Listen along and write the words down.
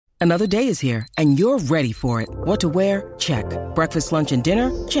Another day is here, and you're ready for it. What to wear? Check. Breakfast, lunch, and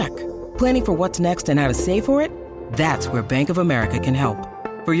dinner? Check. Planning for what's next and how to save for it? That's where Bank of America can help.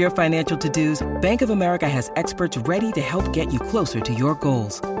 For your financial to-dos, Bank of America has experts ready to help get you closer to your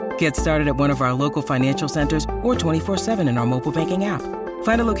goals. Get started at one of our local financial centers or 24/7 in our mobile banking app.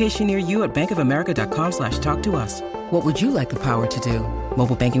 Find a location near you at bankofamerica.com/talktous. What would you like the power to do?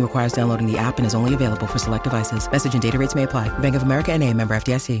 Mobile banking requires downloading the app and is only available for select devices. Message and data rates may apply. Bank of America N.A., member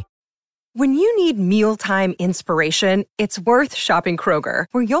FDIC. When you need mealtime inspiration, it's worth shopping Kroger,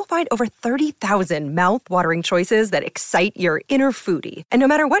 where you'll find over 30,000 mouth-watering choices that excite your inner foodie. And no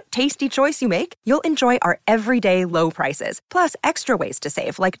matter what tasty choice you make, you'll enjoy our everyday low prices, plus extra ways to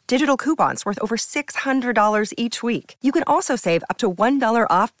save, like digital coupons worth over $600 each week. You can also save up to $1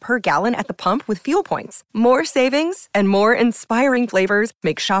 off per gallon at the pump with fuel points. More savings and more inspiring flavors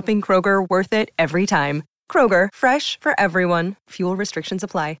make shopping Kroger worth it every time. Kroger, fresh for everyone. Fuel restrictions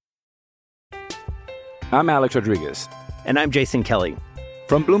apply. I'm Alex Rodriguez. And I'm Jason Kelly.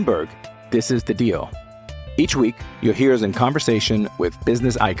 From Bloomberg, this is The Deal. Each week, you'll hear us in conversation with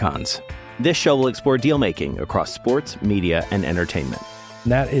business icons. This show will explore deal-making across sports, media, and entertainment.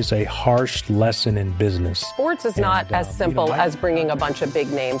 That is a harsh lesson in business. Sports is not as simple as bringing a bunch of big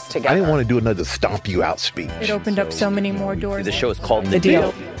names together. I didn't want to do another stomp you out speech. It opened up so many more doors. The show is called The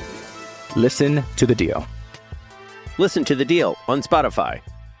Deal. Listen to The Deal. Listen to The Deal on Spotify.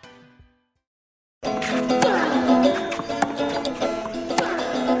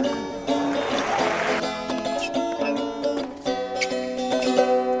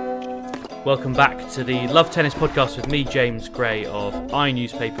 Welcome back to the Love Tennis podcast with me, James Gray of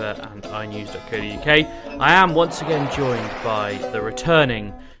iNewspaper and iNews.co.uk. I am once again joined by the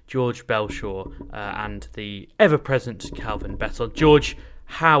returning George Belshaw and the ever-present Calvin Bettel. George,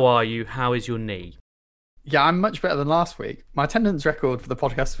 how are you? How is your knee? Yeah, I'm much better than last week. My attendance record for the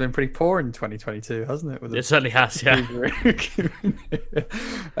podcast has been pretty poor in 2022, hasn't it? It certainly has, yeah.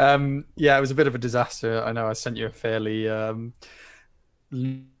 Yeah, it was a bit of a disaster. I know I sent you a fairly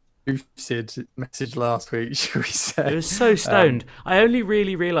lucid message last week, should we say. It was so stoned. I only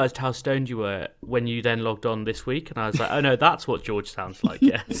really realised how stoned you were when you then logged on this week, and I was like, oh no, that's what George sounds like,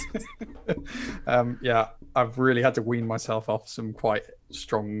 yes. Yeah, I've really had to wean myself off some quite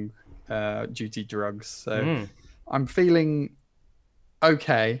strong duty drugs, so I'm feeling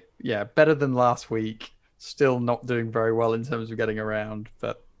okay. Yeah, better than last week. Still not doing very well in terms of getting around,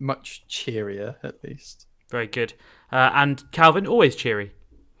 but much cheerier at least. Very good. And Calvin, always cheery.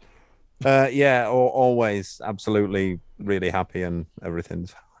 Yeah, always absolutely really happy, and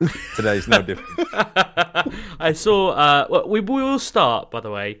everything's today's no different. I saw. Well, we will start, by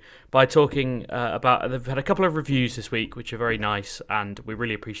the way, by talking about. They've had a couple of reviews this week, which are very nice, and we're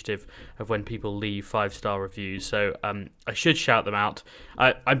really appreciative of when people leave 5-star reviews. So I should shout them out.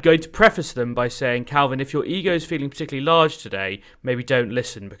 I'm going to preface them by saying, Calvin, if your ego is feeling particularly large today, maybe don't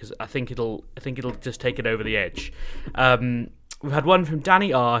listen, because I think it'll just take it over the edge. We've had one from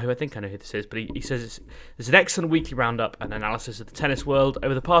Danny R, who I think I know who this is, but he says there's an excellent weekly roundup and analysis of the tennis world.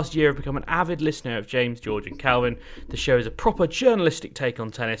 Over the past year, I've become an avid listener of James, George and Calvin. The show is a proper journalistic take on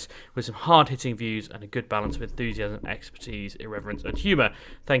tennis with some hard-hitting views and a good balance of enthusiasm, expertise, irreverence and humour.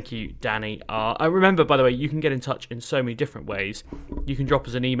 Thank you, Danny R. Remember, by the way, you can get in touch in so many different ways. You can drop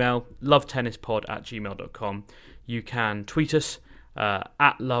us an email, lovetennispod@gmail.com. You can tweet us,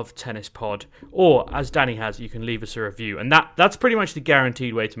 at Love Tennis Pod, or as Danny has, you can leave us a review, and that's pretty much the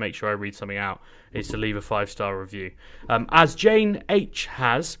guaranteed way to make sure I read something out, is to leave a 5-star review. As Jane H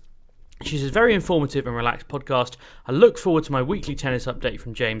has, she says, very informative and relaxed podcast. I look forward to my weekly tennis update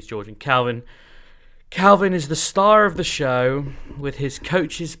from James, George and Calvin. Calvin is the star of the show with his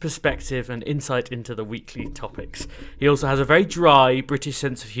coach's perspective and insight into the weekly topics. He also has a very dry British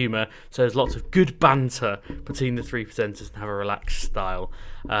sense of humour, so there's lots of good banter between the three presenters and have a relaxed style.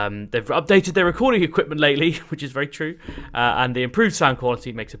 They've updated their recording equipment lately, which is very true, and the improved sound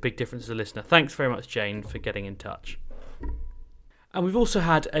quality makes a big difference as a listener. Thanks very much, Jane, for getting in touch. And we've also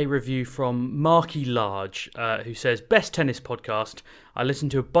had a review from Marky Large, who says, best tennis podcast. I listen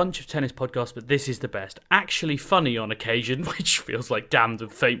to a bunch of tennis podcasts, but this is the best. Actually funny on occasion, which feels like damned and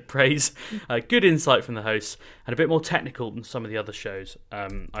faint praise. Good insight from the hosts, and a bit more technical than some of the other shows. I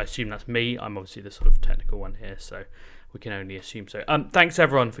assume that's me. I'm obviously the sort of technical one here, so we can only assume so. Thanks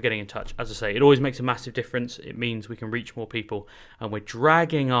everyone for getting in touch. As I say, it always makes a massive difference. It means we can reach more people, and we're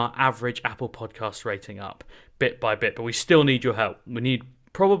dragging our average Apple Podcast rating up bit by bit, but we still need your help. We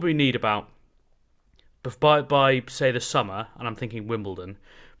probably need about, by say the summer, and I'm thinking Wimbledon,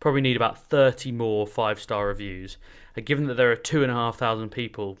 probably need about 30 more 5-star reviews. And given that there are 2,500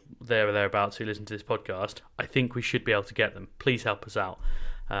 people there or thereabouts who listen to this podcast, I think we should be able to get them. Please help us out.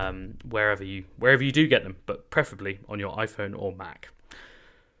 wherever you do get them, but preferably on your iPhone or Mac.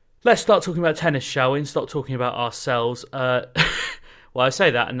 Let's start talking about tennis, shall we? And stop talking about ourselves. Well, I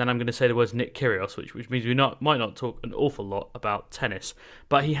say that, and then I'm going to say the words Nick Kyrgios, which means we might not talk an awful lot about tennis.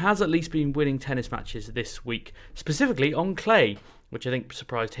 But he has at least been winning tennis matches this week, specifically on clay, which I think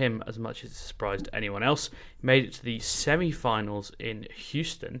surprised him as much as it surprised anyone else. He made it to the semi-finals in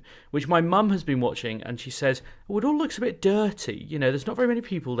Houston, which my mum has been watching, and she says, oh, it all looks a bit dirty. You know, there's not very many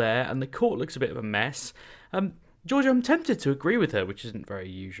people there, and the court looks a bit of a mess. George, I'm tempted to agree with her, which isn't very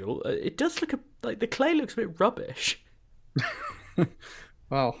usual. It does look like the clay looks a bit rubbish.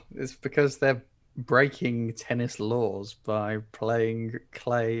 Well, it's because they're breaking tennis laws by playing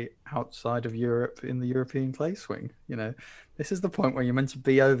clay outside of Europe in the European clay swing. You know, this is the point where you're meant to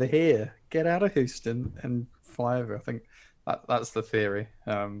be over here. Get out of Houston and fly over. I think that's the theory.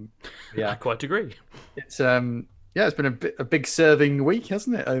 Yeah, I quite agree. It's it's been a big serving week,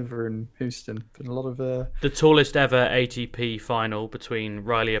 hasn't it, over in Houston? Been a lot of the tallest ever ATP final between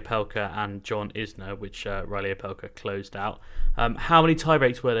Riley Opelka and John Isner, which Riley Opelka closed out. How many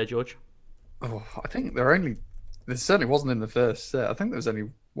tiebreaks were there, George? Oh, I think there certainly wasn't in the first set. I think there was only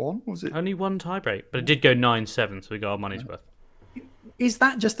one. Was it only one tiebreak? But it did go 9-7, so we got our money's worth. Is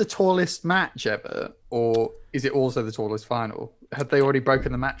that just the tallest match ever, or is it also the tallest final? Have they already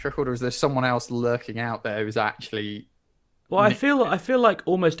broken the match record, or is there someone else lurking out there who's actually? Well, I feel like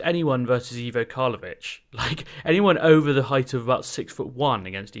almost anyone versus Ivo Karlovic, like anyone over the height of about 6'1"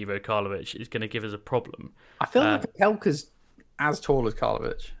 against Ivo Karlovic is going to give us a problem. I feel like Opelka's as tall as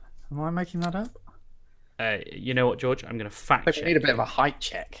Karlovic. Am I making that up? You know what, George? I'm going to fact check. We need a bit of a height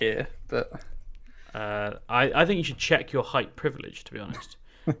check here, but. I think you should check your height privilege, to be honest.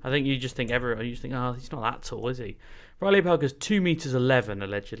 I think you just think, oh, he's not that tall, is he? Riley Opelka's 2'11",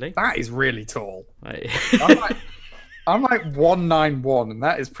 allegedly. That is really tall. I'm like 191, and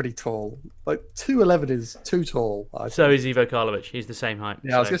that is pretty tall. Like 2'11" is too tall. So is Ivo Karlovic. He's the same height.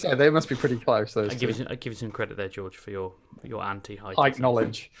 Yeah, I was going to say, they must be pretty close. I give you some credit there, George, for your anti-height. Height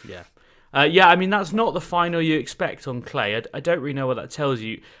knowledge. Yeah. Yeah, I mean, that's not the final you expect on clay. I don't really know what that tells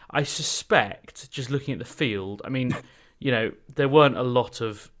you. I suspect, just looking at the field, I mean, you know, there weren't a lot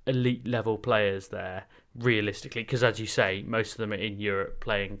of elite-level players there, realistically, because, as you say, most of them are in Europe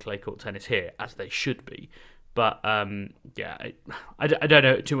playing clay court tennis here, as they should be. But, yeah, I don't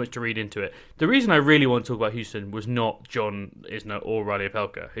know too much to read into it. The reason I really want to talk about Houston was not John Isner or Riley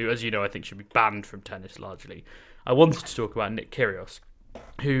Opelka, who, as you know, I think should be banned from tennis largely. I wanted to talk about Nick Kyrgios,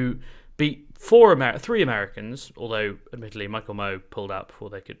 who beat three Americans, although admittedly Michael Moe pulled out before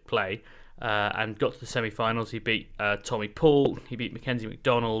they could play, and got to the semi-finals. He beat Tommy Paul, he beat Mackenzie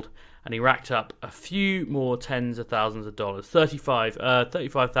McDonald, and he racked up a few more tens of thousands of dollars,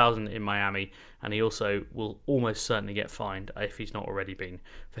 $35,000 in Miami, and he also will almost certainly get fined if he's not already been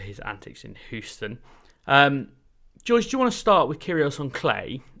for his antics in Houston. George, do you want to start with Kyrgios on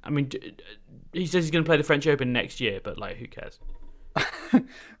clay? I mean, he says he's going to play the French Open next year, but like, who cares?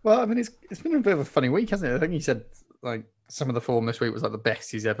 Well, I mean, it's been a bit of a funny week, hasn't it? I think he said like some of the form this week was like the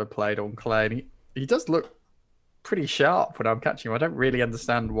best he's ever played on clay, and he does look pretty sharp when I'm catching him. I don't really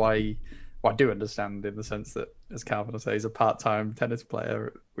understand why. Well, I do understand in the sense that, as Calvin will say, he's a part-time tennis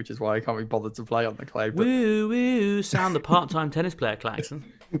player, which is why he can't be bothered to play on the clay. But... Woo woo! Sound the part-time tennis player, Claxon.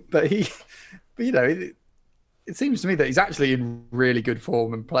 But you know, it seems to me that he's actually in really good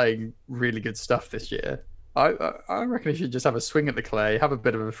form and playing really good stuff this year. I reckon he should just have a swing at the clay, have a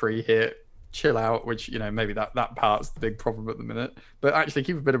bit of a free hit, chill out, which, you know, maybe that part's the big problem at the minute, but actually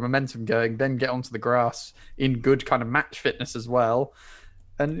keep a bit of momentum going, then get onto the grass in good kind of match fitness as well,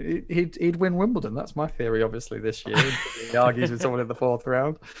 and he'd win Wimbledon. That's my theory, obviously, this year. He argues with someone in the fourth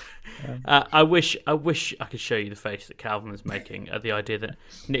round. I wish I could show you the face that Calvin was making at the idea that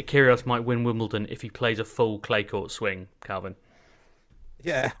Nick Kyrgios might win Wimbledon if he plays a full clay court swing, Calvin.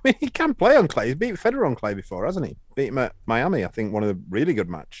 Yeah, I mean, he can play on clay. He's beat Federer on clay before, hasn't he? Beat him at Miami, I think, one of the really good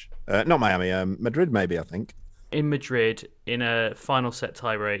match. Not Miami, Madrid maybe, I think. In Madrid, in a final set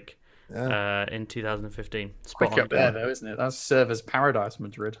tiebreak in 2015. Quick up there, though, isn't it? That's server's paradise,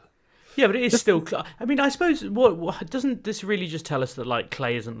 Madrid. Yeah, but it is still... I mean, I suppose, what doesn't this really just tell us that like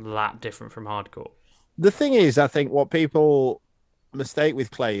clay isn't that different from hardcourt? The thing is, I think what people mistake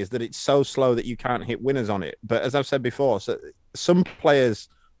with clay is that it's so slow that you can't hit winners on it. But as I've said before, some players,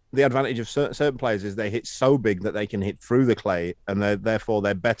 the advantage of certain players is they hit so big that they can hit through the clay, and therefore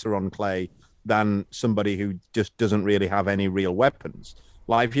they're better on clay than somebody who just doesn't really have any real weapons.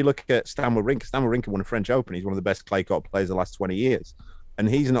 Like if you look at Stan Wawrinka won a French Open. He's one of the best clay court players of the last 20 years. And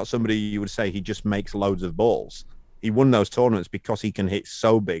he's not somebody you would say he just makes loads of balls. He won those tournaments because he can hit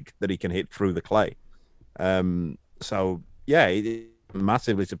so big that he can hit through the clay. So, yeah,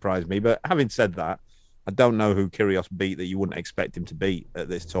 massively surprised me. But having said that, I don't know who Kyrgios beat that you wouldn't expect him to beat at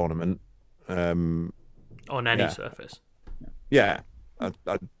this tournament. On any surface. Yeah.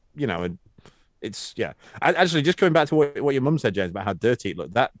 It's actually, just coming back to what your mum said, James, about how dirty it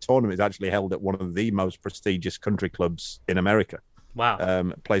looked. That tournament is actually held at one of the most prestigious country clubs in America. Wow. A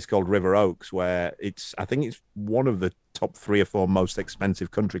place called River Oaks, where I think it's one of the top 3 or 4 most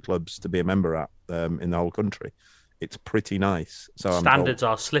expensive country clubs to be a member at in the whole country. It's pretty nice. So standards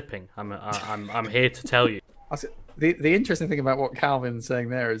are slipping. I'm here to tell you. The interesting thing about what Calvin's saying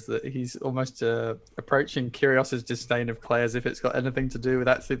there is that he's almost approaching Kyrgios's disdain of Clay as if it's got anything to do with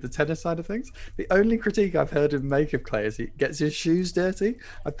actually the tennis side of things. The only critique I've heard him make of Clay is he gets his shoes dirty.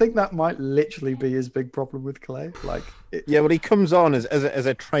 I think that might literally be his big problem with Clay. Well, he comes on as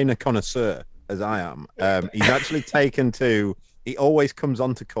a trainer connoisseur, as I am. He's actually he always comes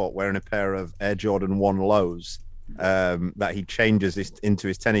onto court wearing a pair of Air Jordan 1 lows that he changes into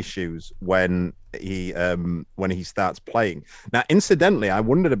his tennis shoes when he starts playing. Now, incidentally, I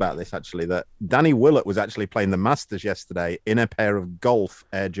wondered about this actually, that Danny Willett was actually playing the Masters yesterday in a pair of golf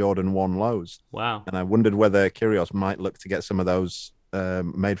Air Jordan 1 lows. Wow. And I wondered whether Kyrgios might look to get some of those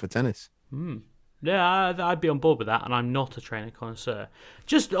made for tennis. Yeah, I'd be on board with that, and I'm not a trainer connoisseur.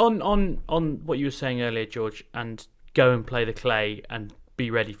 Just on what you were saying earlier, George, and go and play the clay and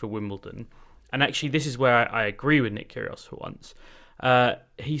be ready for Wimbledon. And actually, this is where I agree with Nick Kyrgios for once.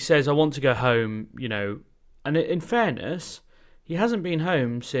 He says, I want to go home, and in fairness, he hasn't been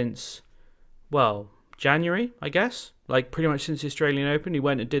home since, January, I guess. Pretty much since the Australian Open. He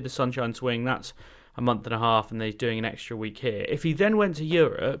went and did the Sunshine Swing. That's a month and a half, and then he's doing an extra week here. If he then went to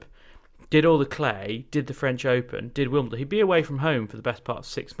Europe, did all the clay, did the French Open, did Wimbledon, he'd be away from home for the best part of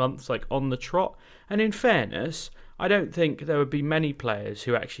 6 months, on the trot. And in fairness, I don't think there would be many players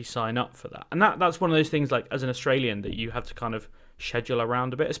who actually sign up for that. And that's one of those things, as an Australian, that you have to kind of schedule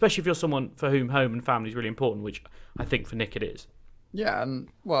around a bit, especially if you're someone for whom home and family is really important, which I think for Nick it is. Yeah, and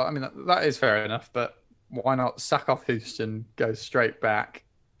that is fair enough, but why not sack off Houston, go straight back,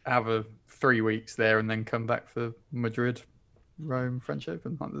 have 3 weeks there, and then come back for Madrid, Rome, French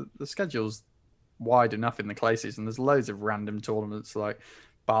Open? The schedule's wide enough in the clay season. There's loads of random tournaments like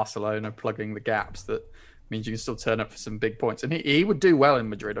Barcelona plugging the gaps that means you can still turn up for some big points. And he would do well in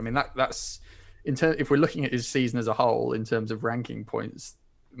Madrid. That's if we're looking at his season as a whole in terms of ranking points,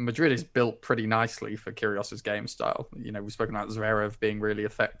 Madrid is built pretty nicely for Kyrgios's game style. We've spoken about Zverev being really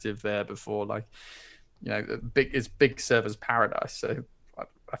effective there before. It's big server's paradise. So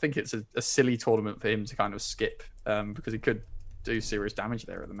I think it's a silly tournament for him to kind of skip because he could do serious damage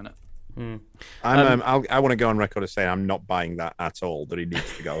there at the minute. I want to go on record as saying I'm not buying that at all, that he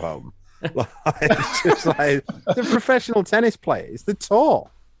needs to go home. It's just the professional tennis player. It's the tour.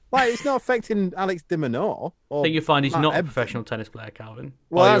 It's not affecting Alex de Minaur. I think you find he's not a professional tennis player, Calvin.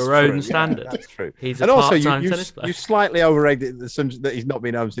 Well, by your own standard. That's true. He's a part-time tennis player. You slightly overrated that he's not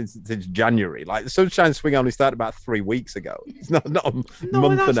been home since January. The Sunshine Swing only started about 3 weeks ago. It's not a month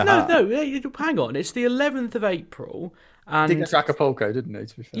and a half. No, hang on. It's the 11th of April. And he did Acapulco, didn't he?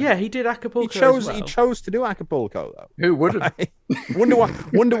 To be fair. Yeah, he did Acapulco. He chose to do Acapulco, though. Who wouldn't?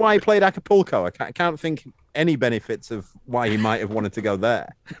 Wonder why he played Acapulco. I can't think any benefits of why he might have wanted to go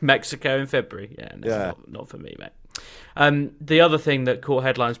there. Mexico in February. Yeah. Not for me, mate. The other thing that caught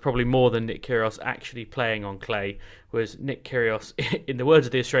headlines probably more than Nick Kyrgios actually playing on clay was Nick Kyrgios, in the words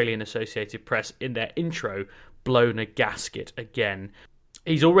of the Australian Associated Press, in their intro, blown a gasket again.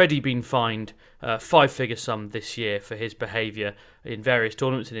 He's already been fined a 5-figure sum this year for his behaviour in various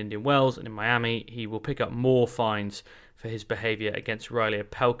tournaments in Indian Wells and in Miami. He will pick up more fines for his behaviour against Riley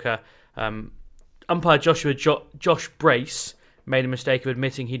Opelka. Umpire Josh Brace made a mistake of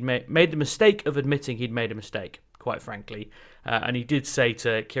admitting he'd made a mistake, quite frankly. And he did say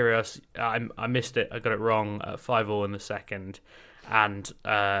to Kyrgios, I missed it, I got it wrong at 5-all in the second. And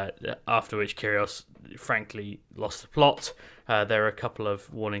after which Kyrgios, frankly, lost the plot. There were a couple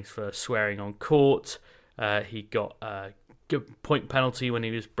of warnings for swearing on court. He got a good point penalty when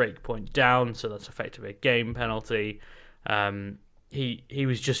he was break point down, so that's effectively a game penalty. He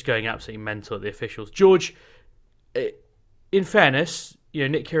was just going absolutely mental at the officials. George, in fairness,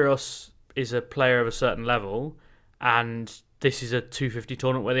 Nick Kyrgios is a player of a certain level, and this is a 250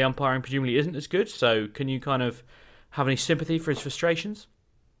 tournament where the umpiring presumably isn't as good. So can you kind of have any sympathy for his frustrations?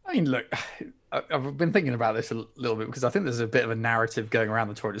 Look, I've been thinking about this a little bit because I think there's a bit of a narrative going around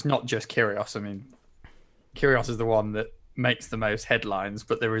the tour. It's not just Kyrgios. Kyrgios is the one that makes the most headlines,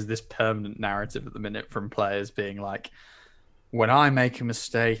 but there is this permanent narrative at the minute from players being like, when I make a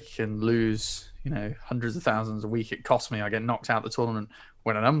mistake and lose, hundreds of thousands a week, it costs me, I get knocked out of the tournament.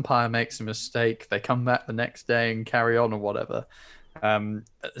 When an umpire makes a mistake, they come back the next day and carry on or whatever.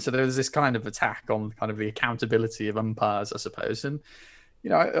 So there's this kind of attack on kind of the accountability of umpires, I suppose. And,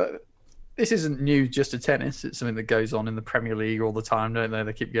 this isn't new just to tennis. It's something that goes on in the Premier League all the time, don't they?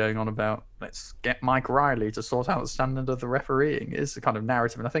 They keep going on about, let's get Mike Riley to sort out the standard of the refereeing. It's the kind of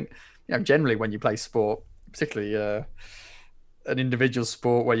narrative. And I think, generally when you play sport, particularly an individual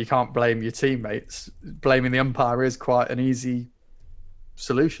sport where you can't blame your teammates, blaming the umpire is quite an easy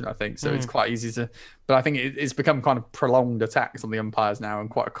solution, I think. So it's quite easy to... But I think it's become kind of prolonged attacks on the umpires now and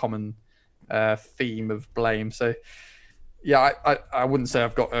quite a common theme of blame. So... Yeah, I wouldn't say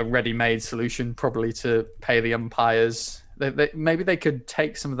I've got a ready-made solution probably to pay the umpires. Maybe they could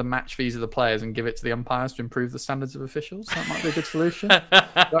take some of the match fees of the players and give it to the umpires to improve the standards of officials. That might be a good solution. Is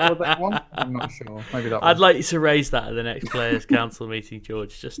that what they want? I'm not sure. Maybe that. I'd like you to raise that at the next Players' Council meeting,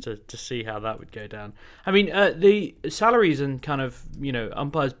 George, just to see how that would go down. I mean, the salaries and kind of,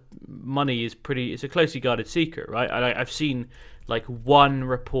 umpires' money it's a closely guarded secret, right? I've seen like one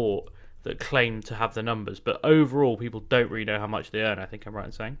report that claim to have the numbers, but overall people don't really know how much they earn. I think I'm right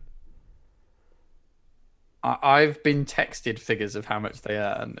in saying. I've been texted figures of how much they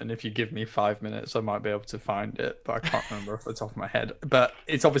earn, and if you give me 5 minutes, I might be able to find it, but I can't remember off the top of my head. But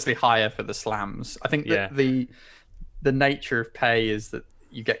it's obviously higher for the slams. I think that the nature of pay is that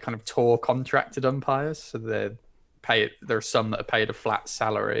you get kind of tour contracted umpires, so there are some that are paid a flat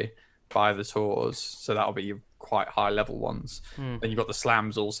salary by the tours, so that'll be quite high level ones. Then you've got the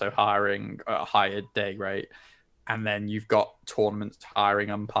slams also hiring a higher day rate, and then you've got tournaments hiring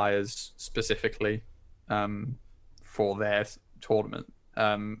umpires specifically for their tournament,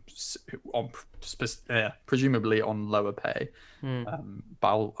 presumably on lower pay. But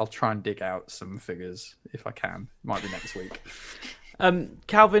I'll try and dig out some figures if I can. Might be next week.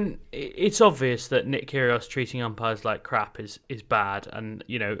 Calvin, it's obvious that Nick Kyrgios treating umpires like crap is bad, and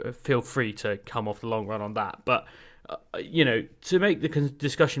feel free to come off the long run on that. But to make the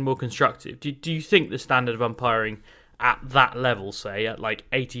discussion more constructive, do you think the standard of umpiring at that level, say at like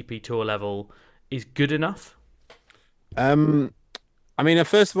ATP Tour level, is good enough? I mean,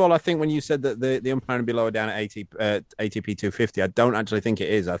 first of all, I think when you said that the umpiring would be lower down at ATP 250, I don't actually think it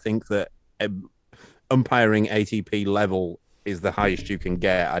is. I think that umpiring ATP level is the highest you can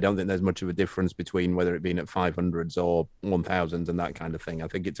get. I don't think there's much of a difference between whether it being at 500s or 1000s and that kind of thing. I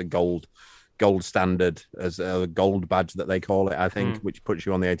think it's a gold standard, as a gold badge that they call it, I think, which puts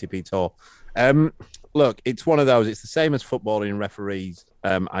you on the ATP Tour. Look, it's one of those. It's the same as footballing referees.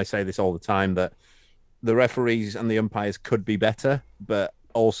 I say this all the time, that the referees and the umpires could be better, but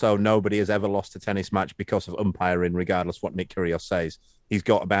also nobody has ever lost a tennis match because of umpiring, regardless what Nick Kyrgios says. He's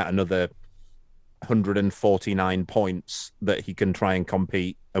got about another 149 points that he can try and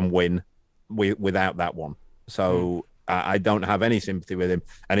compete and win without that one. So I don't have any sympathy with him.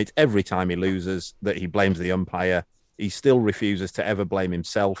 And it's every time he loses that he blames the umpire. He still refuses to ever blame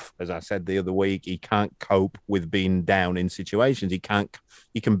himself. As I said the other week, he can't cope with being down in situations. He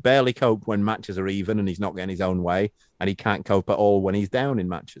can barely cope when matches are even and he's not getting his own way. And he can't cope at all when he's down in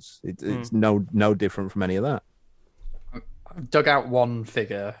matches. It's no different from any of that. I've dug out one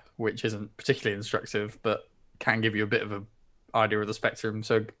figure which isn't particularly instructive, but can give you a bit of an idea of the spectrum.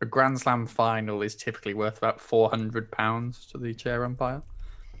 So a Grand Slam final is typically worth about £400 to the chair umpire.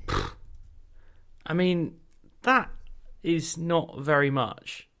 I mean, that is not very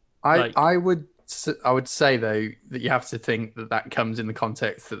much. I would say, though, that you have to think that comes in the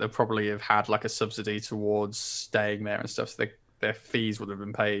context that they probably have had like a subsidy towards staying there and stuff, so their fees would have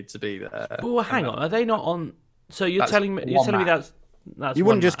been paid to be there. Well, hang on, are they not on? So you're telling me that's you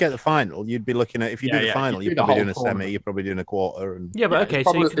wouldn't just get the final. You'd be looking at, if you do the final, you're probably doing a semi, you're probably doing a quarter. And okay,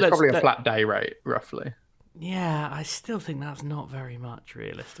 it's probably a flat day rate, roughly. Yeah, I still think that's not very much,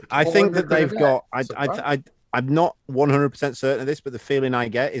 realistically. I think that they've got. I'm not 100% certain of this, but the feeling I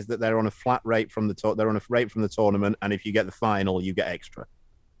get is that they're on a flat rate from the they're on a rate from the tournament, and if you get the final, you get extra.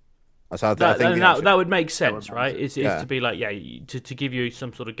 That's how I think that would make sense, right? Is to be like, to give you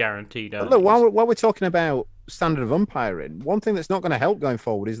some sort of guaranteed. Look, while we're talking about standard of umpiring, one thing that's not going to help going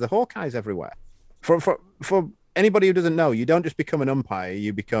forward is the Hawkeyes everywhere. For anybody who doesn't know, you don't just become an umpire;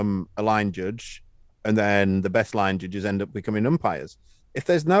 you become a line judge, and then the best line judges end up becoming umpires.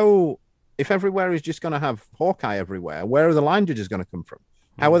 If everywhere is just going to have Hawkeye everywhere, where are the line judges going to come from?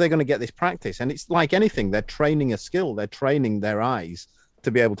 How are they going to get this practice? And it's like anything; they're training a skill, they're training their eyes to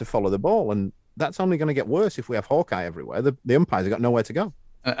be able to follow the ball, and that's only going to get worse if we have Hawkeye everywhere. The umpires have got nowhere to go.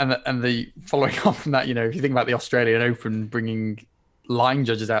 And the following on from that, if you think about the Australian Open bringing line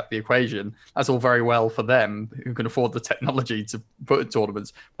judges out of the equation, that's all very well for them who can afford the technology to put in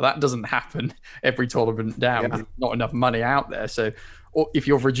tournaments, but that doesn't happen every tournament down. There's not enough money out there. So or if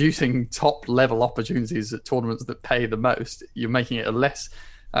you're reducing top level opportunities at tournaments that pay the most, you're making it a less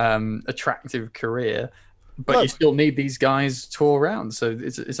attractive career. But you still need these guys to tour around, so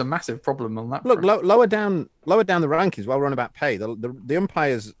it's a massive problem on that. Look, lower down the rankings. While we're on about pay, the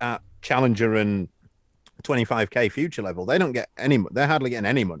umpires at Challenger and 25k future level, they don't get any. They're hardly getting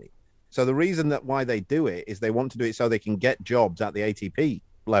any money. So the reason that why they do it is they want to do it so they can get jobs at the ATP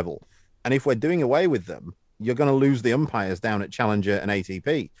level. And if we're doing away with them, you're going to lose the umpires down at Challenger and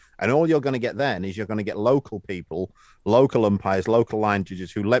ATP. And all you're going to get then is you're going to get local people, local umpires, local line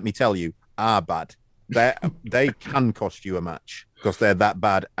judges who, let me tell you, are bad. They can cost you a match because they're that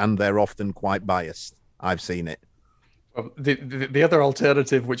bad, and they're often quite biased. I've seen it. Well, the other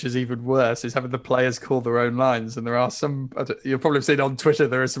alternative, which is even worse, is having the players call their own lines. And there are some, you'll probably have seen on Twitter,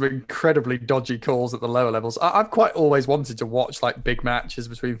 there are some incredibly dodgy calls at the lower levels. I've quite always wanted to watch like big matches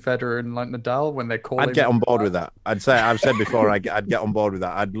between Federer and like Nadal when they're calling. I'd get on board with that. I've said before, I'd get on board with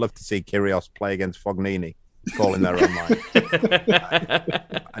that. I'd love to see Kyrgios play against Fognini calling their own line.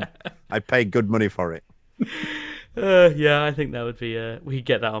 I'd pay good money for it. Yeah, I think that would be we'd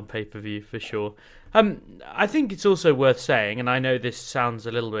get that on pay-per-view for sure. I think it's also worth saying, and I know this sounds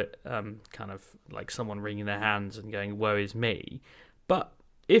a little bit kind of like someone wringing their hands and going, woe is me, but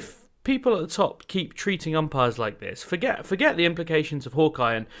if people at the top keep treating umpires like this, forget the implications of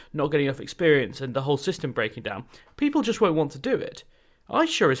Hawkeye and not getting enough experience and the whole system breaking down, people just won't want to do it. I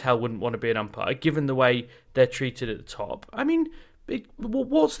sure as hell wouldn't want to be an umpire, given the way they're treated at the top. I mean,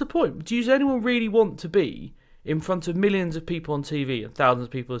 what's the point? Does anyone really want to be in front of millions of people on TV and thousands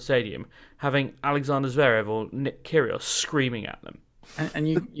of people in the stadium, having Alexander Zverev or Nick Kyrgios screaming at them? And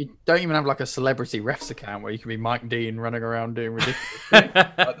you don't even have like a celebrity refs account where you can be Mike Dean running around doing ridiculous things.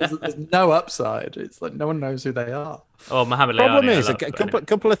 Like, there's no upside. It's like no one knows who they are. Oh, Mohamed Leone. Problem is, a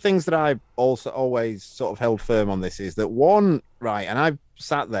couple of things that I've also always sort of held firm on this is that one, right, and I've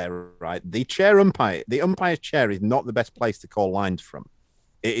sat there, right, the umpire's chair is not the best place to call lines from.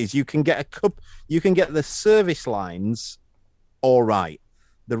 It is, you can get the service lines all right.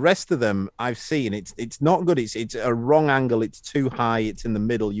 The rest of them I've seen, it's not good. It's a wrong angle. It's too high. It's in the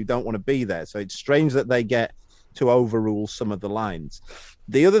middle. You don't want to be there. So it's strange that they get to overrule some of the lines.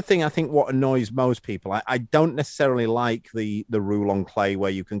 The other thing I think what annoys most people, I don't necessarily like the rule on clay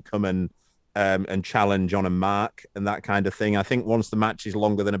where you can come and challenge on a mark and that kind of thing. I think once the match is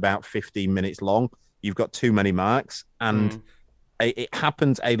longer than about 15 minutes long, you've got too many marks. And it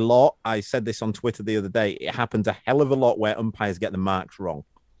happens a lot. I said this on Twitter the other day. It happens a hell of a lot where umpires get the marks wrong.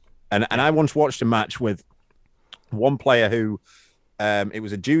 And I once watched a match with one player who, it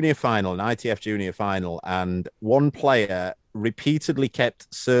was a junior final, an ITF junior final, and one player repeatedly kept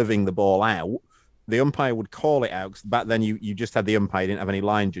serving the ball out. The umpire would call it out, because back then you just had the umpire, you didn't have any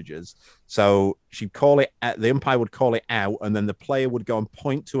line judges. So she'd call it, the umpire would call it out, and then the player would go and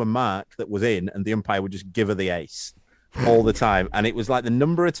point to a mark that was in, and the umpire would just give her the ace all the time. And it was like the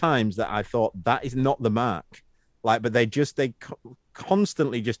number of times that I thought, that is not the mark. Like, but they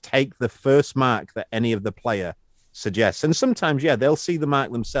constantly just take the first mark that any of the player suggests. And sometimes, yeah, they'll see the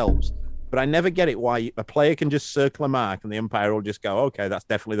mark themselves. But I never get it why a player can just circle a mark and the umpire will just go, okay, that's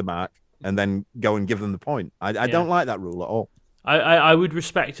definitely the mark, and then go and give them the point. I don't like that rule at all. I would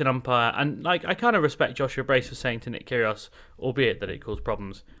respect an umpire, and like I kind of respect Joshua Brace for saying to Nick Kyrgios, albeit that it caused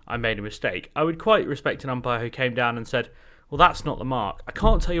problems, I made a mistake. I would quite respect an umpire who came down and said, well, that's not the mark. I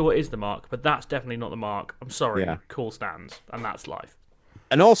can't tell you what is the mark, but that's definitely not the mark. I'm sorry, call stands, and that's life.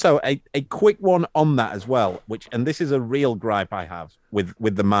 And also a quick one on that as well, and this is a real gripe I have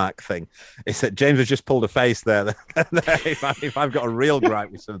with the mark thing, is that James has just pulled a face there. if I've got a real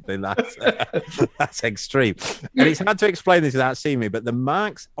gripe with something, that's extreme. And it's hard to explain this without seeing me, but the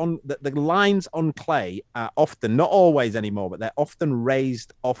marks on the lines on clay are often, not always anymore, but they're often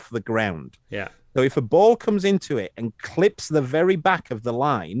raised off the ground. Yeah. So if a ball comes into it and clips the very back of the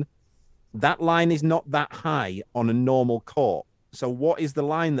line, that line is not that high on a normal court. So what is the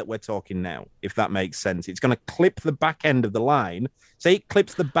line that we're talking now, if that makes sense? It's going to clip the back end of the line. Say it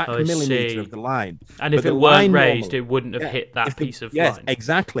clips the back millimeter of the line. And if it weren't raised, it wouldn't have hit that piece of line. Yes,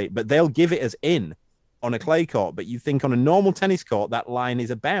 exactly. But they'll give it as in on a clay court. But you think on a normal tennis court, that line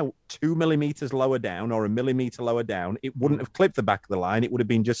is about 2 millimeters lower down or a millimeter lower down. It wouldn't have clipped the back of the line. It would have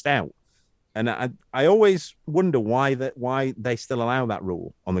been just out. And I always wonder why they still allow that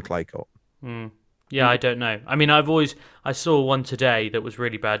rule on the clay court. Yeah, I don't know. I mean, I saw one today that was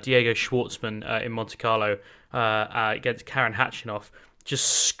really bad. Diego Schwartzman in Monte Carlo against Karen Khachanov, just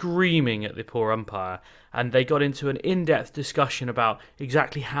screaming at the poor umpire. And they got into an in-depth discussion about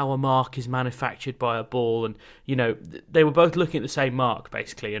exactly how a mark is manufactured by a ball. And, you know, they were both looking at the same mark,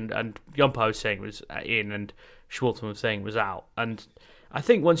 basically. And the umpire was saying it was in, and Schwartzman was saying was out. And I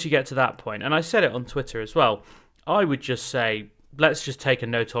think once you get to that point, and I said it on Twitter as well, I would just say, let's just take a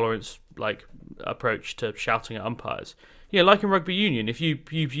no tolerance approach to shouting at umpires. Like in rugby union, if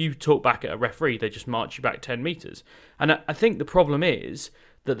you talk back at a referee, they just march you back 10 metres. And I think the problem is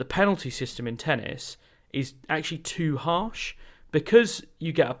that the penalty system in tennis is actually too harsh. Because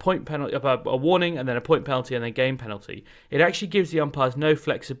you get a point penalty, a warning, and then a point penalty, and then game penalty, it actually gives the umpires no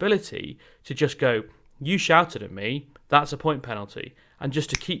flexibility to just go, you shouted at me, that's a point penalty. And just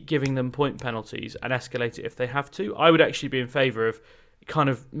to keep giving them point penalties and escalate it if they have to. I would actually be in favour of kind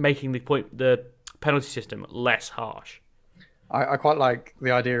of making the penalty system less harsh. I quite like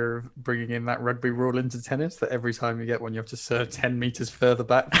the idea of bringing in that rugby rule into tennis, that every time you get one, you have to serve 10 metres further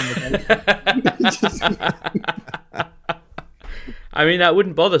back from the penalty. I mean, that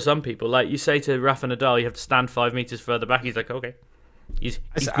wouldn't bother some people. Like, you say to Rafa Nadal, you have to stand 5 metres further back. He's like, okay.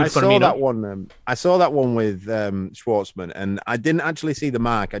 I saw that one. I saw that one with Schwartzman, and I didn't actually see the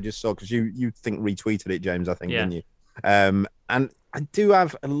mark. I just saw, because you retweeted it, James, I think, didn't you? And I do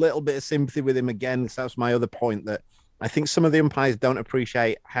have a little bit of sympathy with him again, because that's my other point, that I think some of the umpires don't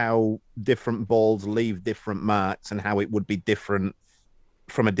appreciate how different balls leave different marks and how it would be different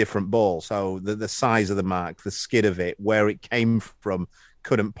from a different ball. So the size of the mark, the skid of it, where it came from,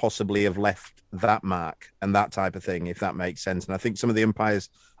 couldn't possibly have left that mark and that type of thing, if that makes sense. And I think some of the umpires,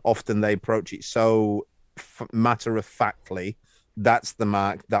 often they approach it so matter-of-factly, that's the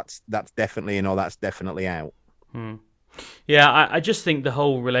mark, that's definitely in or that's definitely out. Yeah, I just think the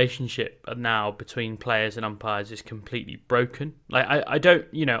whole relationship now between players and umpires is completely broken. Like, I don't,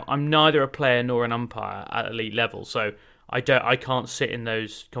 I'm neither a player nor an umpire at elite level, so I can't sit in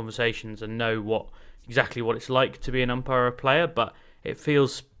those conversations and know exactly what it's like to be an umpire or a player, but it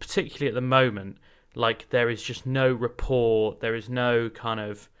feels, particularly at the moment, like there is just no rapport, there is no kind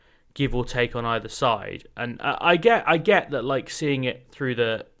of give or take on either side. And I get that, like, seeing it through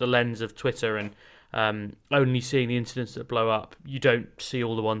the lens of Twitter and only seeing the incidents that blow up, you don't see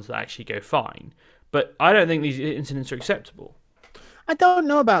all the ones that actually go fine. But I don't think these incidents are acceptable. I don't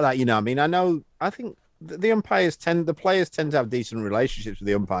know about that, I think the players tend to have decent relationships with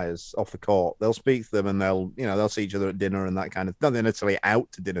the umpires off the court. They'll speak to them and they'll see each other at dinner and that kind of, not necessarily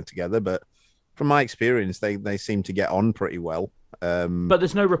out to dinner together, but from my experience, they seem to get on pretty well. But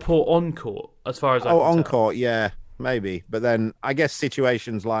there's no report on court, as far as I can tell. On court, yeah, maybe. But then I guess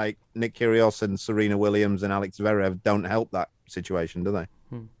situations like Nick Kyrgios and Serena Williams and Alex Zverev don't help that situation, do they?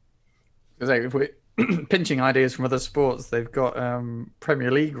 If we're pinching ideas from other sports, they've got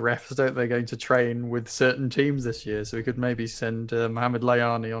Premier League refs, don't they, going to train with certain teams this year? So we could maybe send Mohamed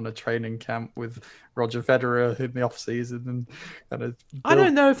Layani on a training camp with Roger Federer in the off season and kind of. I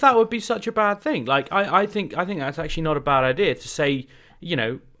don't know if that would be such a bad thing. Like, I think that's actually not a bad idea to say,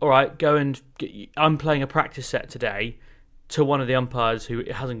 all right, go and I'm playing a practice set today to one of the umpires who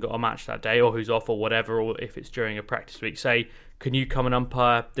hasn't got a match that day or who's off or whatever, or if it's during a practice week, say, can you come and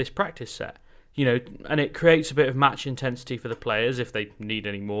umpire this practice set? And it creates a bit of match intensity for the players if they need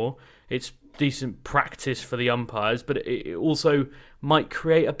any more. It's decent practice for the umpires, but it also might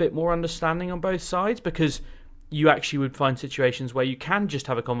create a bit more understanding on both sides, because you actually would find situations where you can just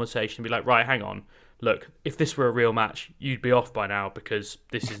have a conversation and be like, right, hang on, look, if this were a real match, you'd be off by now because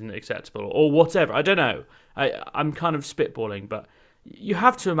this isn't acceptable or whatever. I don't know. I'm kind of spitballing, but you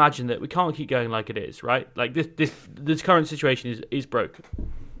have to imagine that we can't keep going like it is, right? Like this current situation is broken.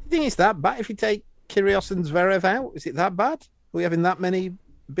 You think it's that bad if you take Kyrgios and Zverev out? Is it that bad? Are we having that many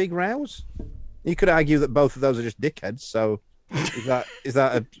big rows? You could argue that both of those are just dickheads. So is that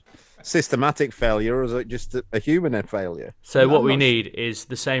a systematic failure, or is it just a human failure? So what we need is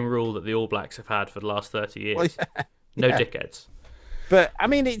the same rule that the All Blacks have had for the last 30 years. Well, no dickheads. But I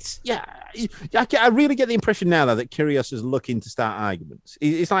mean, I really get the impression now though that Kyrgios is looking to start arguments.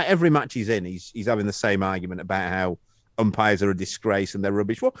 It's like every match he's in, he's having the same argument about how umpires are a disgrace and they're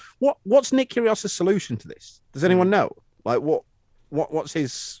rubbish. What's Nick Kyrgios' solution to this? Does anyone know? Like what's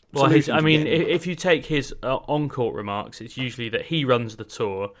his? Well, if you take his on-court remarks, it's usually that he runs the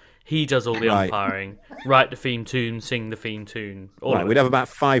tour, he does all the umpiring, write the theme tune, sing the theme tune. We'd have about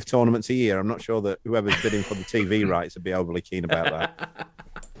 5 tournaments a year. I'm not sure that whoever's bidding for the TV rights would be overly keen about that.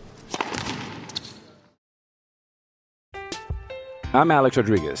 I'm Alex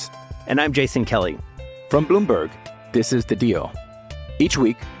Rodriguez. And I'm Jason Kelly. From Bloomberg, this is The Deal. Each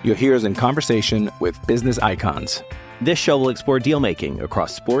week, you'll hear us in conversation with business icons. This show will explore deal-making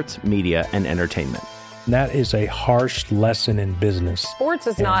across sports, media, and entertainment. That is a harsh lesson in business. Sports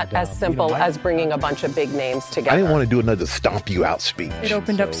is not as simple as bringing a bunch of big names together. I didn't want to do another stomp you out speech. It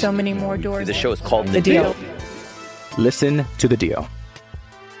opened up so many more doors. The show is called The Deal. Listen to The Deal.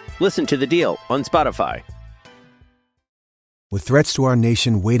 Listen to The Deal on Spotify. With threats to our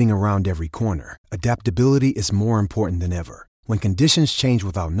nation waiting around every corner, adaptability is more important than ever. When conditions change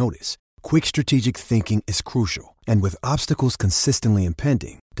without notice, quick strategic thinking is crucial. And with obstacles consistently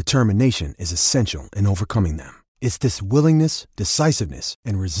impending, determination is essential in overcoming them. It's this willingness, decisiveness,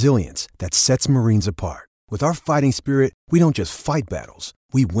 and resilience that sets Marines apart. With our fighting spirit, we don't just fight battles,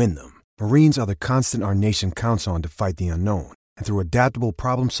 we win them. Marines are the constant our nation counts on to fight the unknown. And through adaptable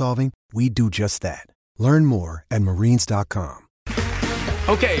problem solving, we do just that. Learn more at marines.com.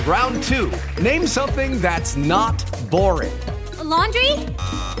 Okay, round 2. Name something that's not boring. A laundry?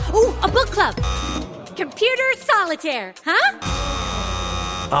 Ooh, a book club. Computer solitaire, huh?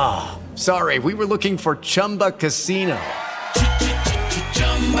 Ah, oh, sorry, we were looking for Chumba Casino.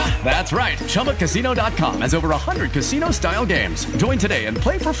 That's right, ChumbaCasino.com has over 100 casino-style games. Join today and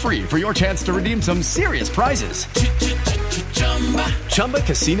play for free for your chance to redeem some serious prizes.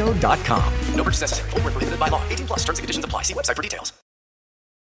 ChumbaCasino.com. No purchase necessary. Void where prohibited by law. 18+ terms and conditions apply. See website for details.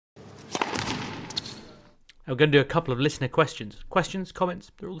 I'm going to do a couple of listener questions. Questions,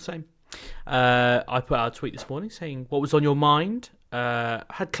 comments, they're all the same. I put out a tweet this morning saying, what was on your mind?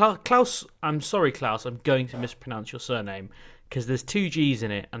 Had Klaus, I'm sorry, Klaus, I'm going to mispronounce your surname because there's 2 G's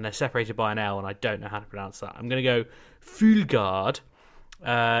in it and they're separated by an L and I don't know how to pronounce that. I'm going to go Fulgard.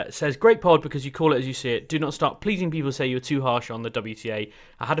 Says, great pod because you call it as you see it. Do not start pleasing people who say you're too harsh on the WTA.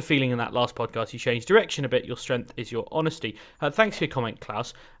 I had a feeling in that last podcast you changed direction a bit. Your strength is your honesty. Thanks for your comment,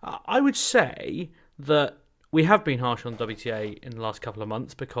 Klaus. I would say that we have been harsh on WTA in the last couple of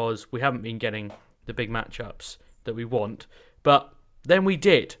months because we haven't been getting the big matchups that we want. But then we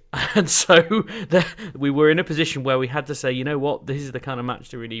did. And so we were in a position where we had to say, you know what, this is the kind of match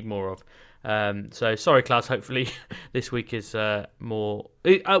that we need more of. So sorry, Klaus. Hopefully this week is more...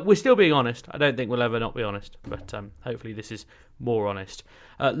 we're still being honest. I don't think we'll ever not be honest. But hopefully this is more honest.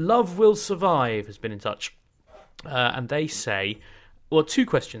 Love Will Survive has been in touch. And they say... Well, 2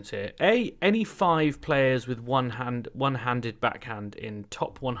 questions here. A, any 5 players with one-handed backhand in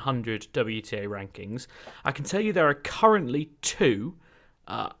top 100 WTA rankings. I can tell you there are currently 2.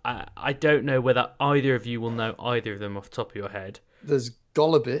 I don't know whether either of you will know either of them off the top of your head. There's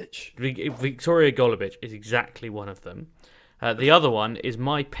Golubic. Victoria Golubic is exactly one of them. The other one is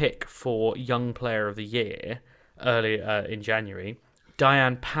my pick for Young Player of the Year earlier in January.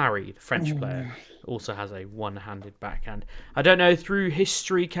 Diane Parry, the French player, also has a one-handed backhand. I don't know, through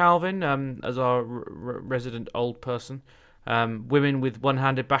history, Calvin, as our resident old person, women with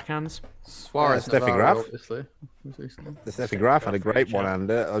one-handed backhands? Suarez, Steffi Graf. Obviously. Steffi Graf had a great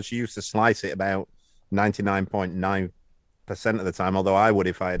one-hander. She used to slice it about 99.9% of the time, although I would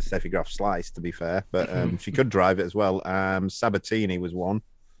if I had Steffi Graf sliced, to be fair. But she could drive it as well. Sabatini was one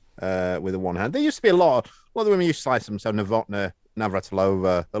with a one-hand. There used to be a lot of the women used to slice them, so Novotná,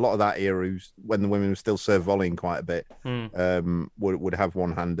 Navratilova, a lot of that era, when the women were still serve volleying quite a bit, would have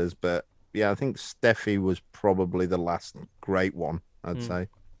one-handers. But yeah, I think Steffi was probably the last great one, I'd say.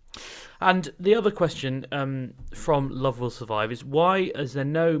 And the other question from Love Will Survive is, why is there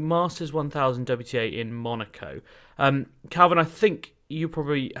no Masters 1000 WTA in Monaco? Calvin, I think you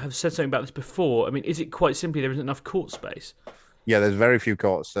probably have said something about this before. I mean, is it quite simply there isn't enough court space? Yeah, there's very few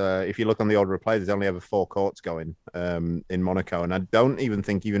courts. If you look on the order of play, there's only ever 4 courts going in Monaco. And I don't even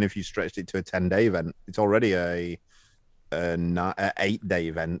think, even if you stretched it to a 10-day event, it's already a 8-day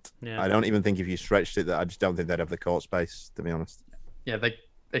event. Yeah. I don't even think if you stretched it, I just don't think they'd have the court space, to be honest. Yeah,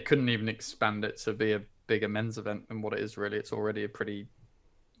 they couldn't even expand it to be a bigger men's event than what it is, really. It's already a pretty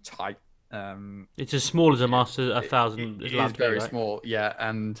tight... it's as small as a Masters 1000. It is very small, yeah.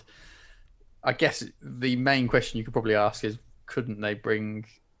 And I guess the main question you could probably ask is, couldn't they bring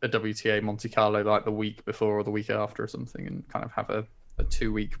a WTA Monte Carlo like the week before or the week after or something and kind of have a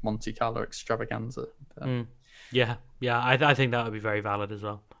 2-week Monte Carlo extravaganza? Yeah, I think that would be very valid as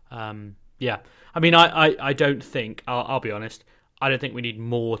well. Yeah, I mean, I don't think, I'll be honest, I don't think we need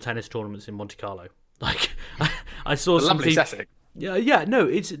more tennis tournaments in Monte Carlo. Like, I saw some lovely setting. Yeah, no,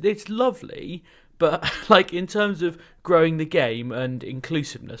 it's lovely, but like in terms of growing the game and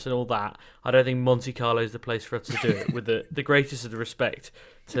inclusiveness and all that, I don't think Monte Carlo is the place for us to do it. With the greatest of the respect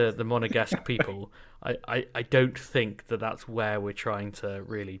to the Monegasque people, I don't think that's where we're trying to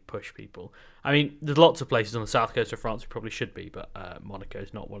really push people. I mean, there's lots of places on the south coast of France we probably should be, but Monaco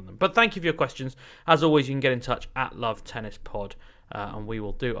is not one of them. But thank you for your questions. As always, you can get in touch at Love Tennis Pod, and we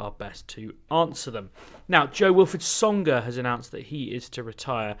will do our best to answer them. Now, Joe Wilfried Songa has announced that he is to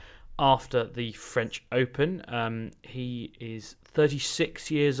retire after the French Open. He is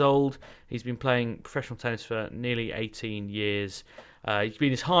 36 years old. He's been playing professional tennis for nearly 18 years. He's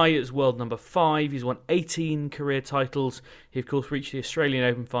been as high as world number 5. He's won 18 career titles. He, of course, reached the Australian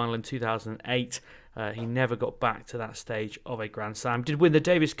Open final in 2008 He never got back to that stage of a Grand Slam. Did win the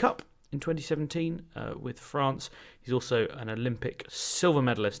Davis Cup in 2017 with France. He's also an Olympic silver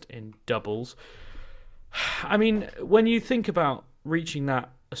medalist in doubles. I mean, when you think about reaching that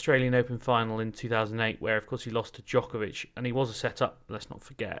Australian Open final in 2008, where of course he lost to Djokovic, and he was a set-up, let's not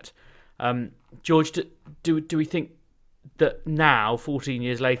forget. George, do we think that now, 14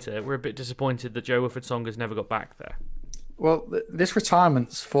 years later, we're a bit disappointed that Jo-Wilfried Tsonga's never got back there? Well, this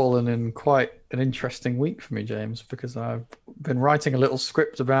retirement's fallen in quite an interesting week for me, James, because I've been writing a little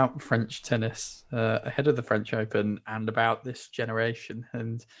script about French tennis ahead of the French Open and about this generation.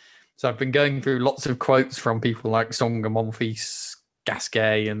 And so I've been going through lots of quotes from people like Tsonga, Monfils,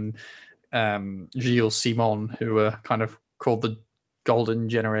 Gasquet, and Gilles Simon, who are kind of called the golden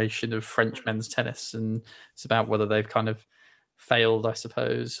generation of French men's tennis. And it's about whether they've kind of failed, I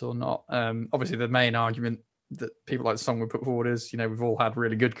suppose, or not. Obviously, the main argument that people like Tsonga put forward is, we've all had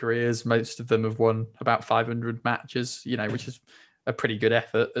really good careers. Most of them have won about 500 matches, which is a pretty good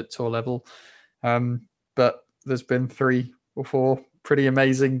effort at tour level. But there's been 3 or 4 pretty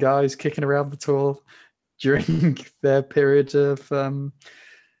amazing guys kicking around the tour during their period of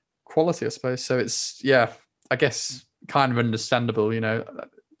quality, I suppose. So it's, I guess kind of understandable,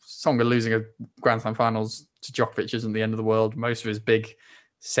 Tsonga losing a Grand Slam finals to Djokovic isn't the end of the world. Most of his big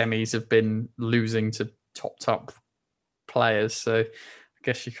semis have been losing to top players, so I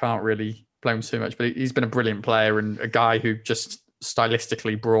guess you can't really blame him too much. But he's been a brilliant player and a guy who just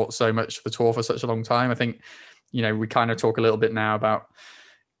stylistically brought so much to the tour for such a long time. I think, we kind of talk a little bit now about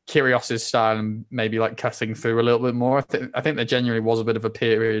Kyrgios's style and maybe like cutting through a little bit more. I think there genuinely was a bit of a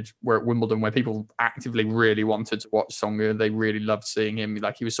period where at Wimbledon where people actively really wanted to watch Tsonga. They really loved seeing him.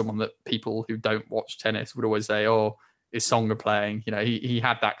 Like, he was someone that people who don't watch tennis would always say, "Oh, is Tsonga playing?" He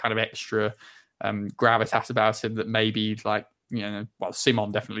had that kind of extra gravitas about him that maybe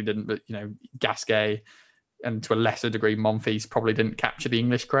Simon definitely didn't, but Gasquet and to a lesser degree Monfils probably didn't capture the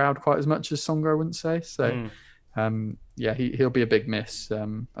English crowd quite as much as Tsonga, I wouldn't say. So he'll be a big miss,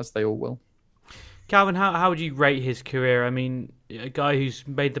 as they all will. Calvin, how would you rate his career? I mean, a guy who's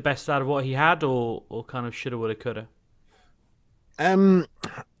made the best out of what he had, or kind of shoulda, woulda, coulda?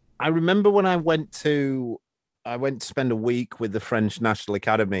 I remember when I went to spend a week with the French National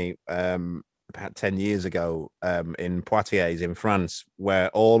Academy about 10 years ago in Poitiers in France, where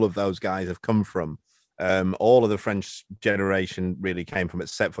all of those guys have come from. All of the French generation really came from,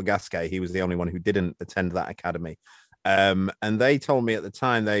 except for Gasquet. He was the only one who didn't attend that academy. And they told me at the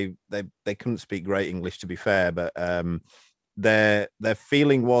time they couldn't speak great English, to be fair, but their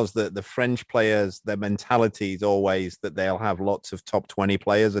feeling was that the French players, their mentality is always that they'll have lots of top 20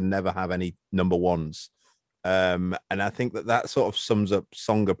 players and never have any number ones. And I think that sort of sums up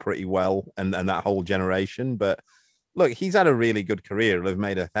Tsonga pretty well and that whole generation. But look, he's had a really good career. They've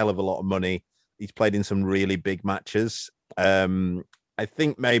made a hell of a lot of money. He's played in some really big matches. I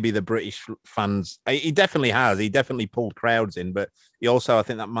think maybe the British fans, he definitely has. He definitely pulled crowds in, but he also, I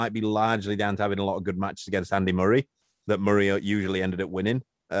think that might be largely down to having a lot of good matches against Andy Murray that Murray usually ended up winning.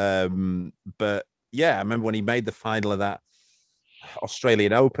 But yeah, I remember when he made the final of that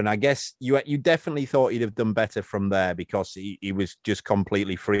Australian Open, I guess you definitely thought he'd have done better from there because he was just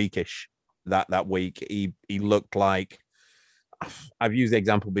completely freakish that week. He looked like, I've used the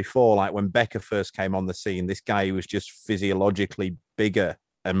example before, like when Becker first came on the scene, this guy was just physiologically bigger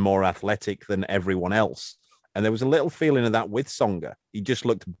and more athletic than everyone else. And there was a little feeling of that with Tsonga. He just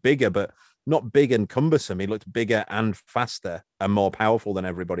looked bigger, but not big and cumbersome. He looked bigger and faster and more powerful than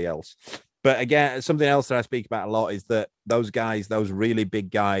everybody else. But again, something else that I speak about a lot is that those guys, those really big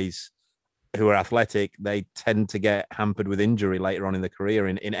guys who are athletic, they tend to get hampered with injury later on in the career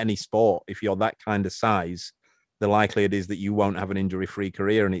in any sport. If you're that kind of size, the likelihood is that you won't have an injury-free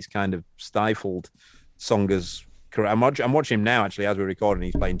career, and it's kind of stifled Tsonga's career. I'm watching him now, actually, as we're recording.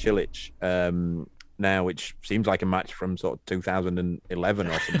 He's playing Cilic now, which seems like a match from sort of 2011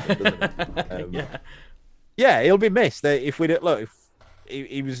 or something, doesn't it? Yeah, he'll be missed. If we don't look,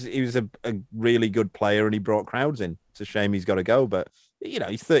 he was a really good player, and he brought crowds in. It's a shame he's got to go, but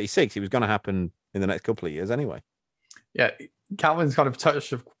he's 36. It was going to happen in the next couple of years anyway. Yeah, Calvin's kind of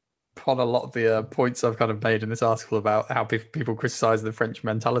touched upon a lot of the points I've kind of made in this article about how people criticize the French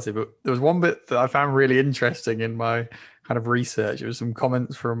mentality. But there was one bit that I found really interesting in my kind of research. It was some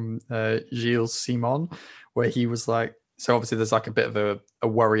comments from Gilles Simon, where he was like, so obviously there's like a bit of a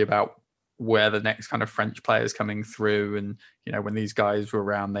worry about where the next kind of French players coming through. And, when these guys were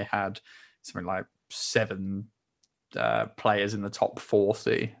around, they had something like 7 players in the top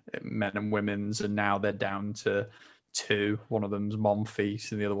 40, men and women's, and now they're down to 2. One of them's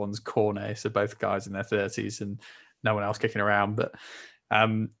Monfils and the other one's Cornet. So both guys in their 30s and no one else kicking around. But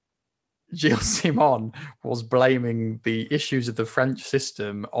Gilles Simon was blaming the issues of the French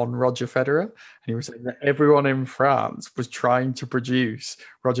system on Roger Federer. And he was saying that everyone in France was trying to produce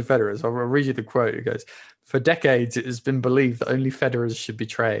Roger Federer. So I'll read you the quote. It goes, "For decades, it has been believed that only Federer should be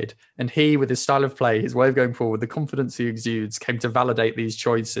traded. And he, with his style of play, his way of going forward, the confidence he exudes, came to validate these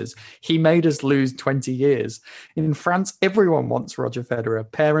choices. He made us lose 20 years. In France, everyone wants Roger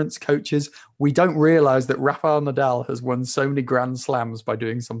Federer. Parents, coaches. We don't realize that Rafael Nadal has won so many Grand Slams by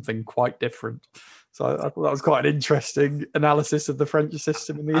doing something quite different." So I thought that was quite an interesting analysis of the French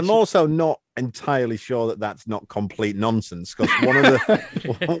system. And I'm also not entirely sure that that's not complete nonsense, because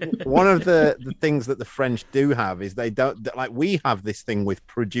one of the things that the French do have is they don't, like, we have this thing with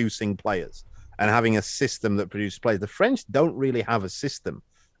producing players and having a system that produces players. The French don't really have a system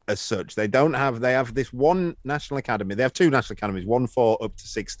as such. They have this one national academy. They have two national academies, one for up to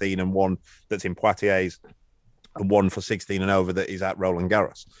 16 and one that's in Poitiers, and one for 16 and over that is at Roland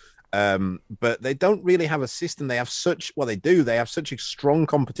Garros. But they don't really have a system. They have such a strong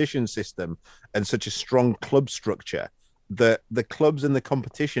competition system and such a strong club structure that the clubs and the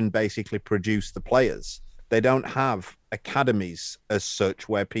competition basically produce the players. They don't have academies as such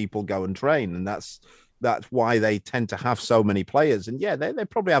where people go and train, and that's why they tend to have so many players. And yeah, they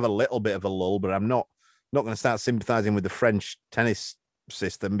probably have a little bit of a lull, but I'm not going to start sympathizing with the French tennis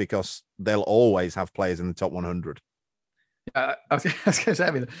system, because they'll always have players in the top 100. I was going to say,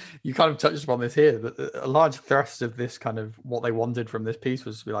 I mean, you kind of touched upon this here, but a large thrust of this kind of what they wanted from this piece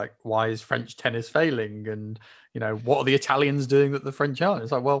was to be like, why is French tennis failing? And, what are the Italians doing that the French aren't?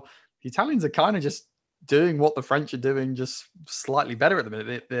 It's like, well, the Italians are kind of just doing what the French are doing, just slightly better at the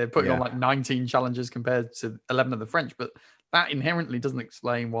minute. They're putting on like 19 challenges compared to 11 of the French, but that inherently doesn't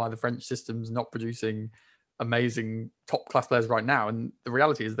explain why the French system's not producing amazing top class players right now. And the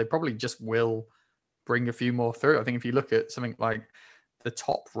reality is they probably just will bring a few more through. I think if you look at something like the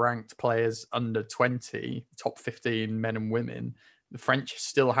top ranked players under 20, top 15 men and women, the French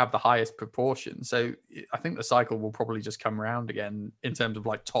still have the highest proportion. So I think the cycle will probably just come around again in terms of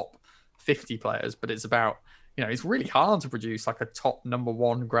like top 50 players, but it's about, it's really hard to produce like a top number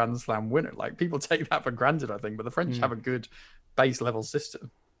one Grand Slam winner. Like, people take that for granted, I think, but the French have a good base level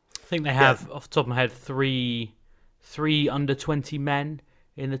system. I think they have, off the top of my head, three under 20 men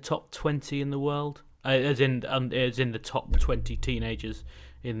in the top 20 in the world. As in the top 20 teenagers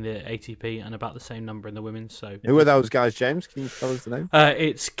in the ATP, and about the same number in the women's. So, who are those guys, James? Can you tell us the name?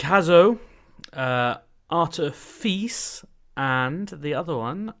 It's Cazaux, Arthur Fils, and the other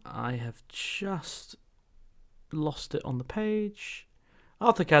one, I have just lost it on the page.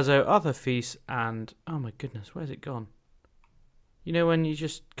 Arthur Cazaux, Arthur Fils, and oh my goodness, where's it gone? You know when you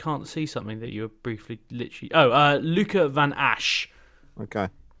just can't see something that you were briefly, literally. Luca van Asch. Okay.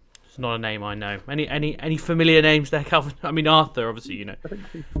 It's not a name I know. Any familiar names there, Calvin? I mean, Arthur, obviously,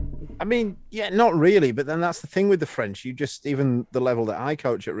 I mean, yeah, not really. But then that's the thing with the French. You just, even the level that I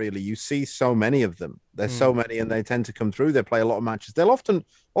coach at, really, you see so many of them. There's so many, and they tend to come through. They play a lot of matches. They'll often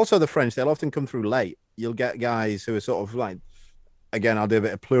come through late. You'll get guys who are sort of like, again, I'll do a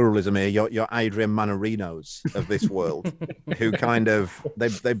bit of pluralism here. Your Adrian Manarinos of this world, who kind of,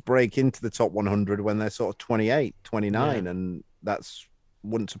 they break into the top 100 when they're sort of 28, 29. And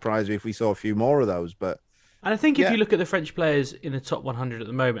wouldn't surprise me if we saw a few more of those. And I think if you look at the French players in the top 100 at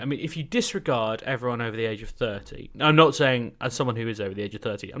the moment, I mean, if you disregard everyone over the age of 30, I'm not saying, as someone who is over the age of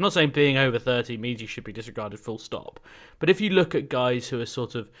 30, I'm not saying being over 30 means you should be disregarded full stop. But if you look at guys who are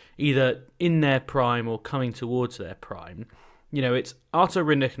sort of either in their prime or coming towards their prime, it's Arthur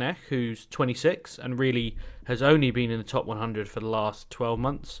Rinderknecht, who's 26 and really has only been in the top 100 for the last 12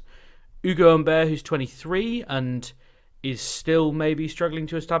 months. Ugo Humbert, who's 23 and is still maybe struggling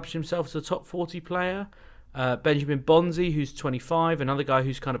to establish himself as a top 40 player. Benjamin Bonzi, who's 25, another guy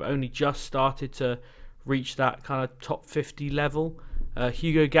who's kind of only just started to reach that kind of top 50 level.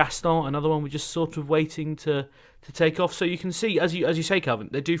 Hugo Gaston, another one we're just sort of waiting to take off. So you can see, as you say, Calvin,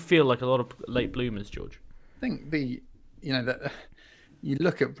 they do feel like a lot of late bloomers, George. I think that you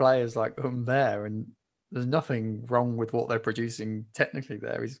look at players like Humbert, and there's nothing wrong with what they're producing technically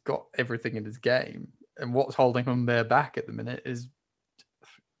there. He's got everything in his game. And what's holding Humbert back at the minute is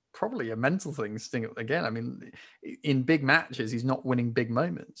probably a mental thing. Again, I mean, in big matches, he's not winning big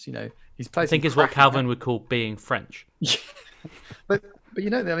moments. He's playing. I think it's what Calvin would call being French. but I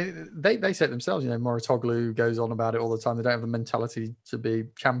mean, they say it themselves. Mouratoglou goes on about it all the time. They don't have the mentality to be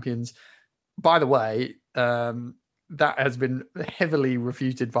champions. By the way, that has been heavily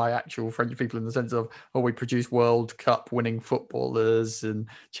refuted by actual French people in the sense of, we produce World Cup winning footballers and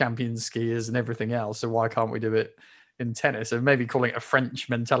champion skiers and everything else. So why can't we do it in tennis? And maybe calling it a French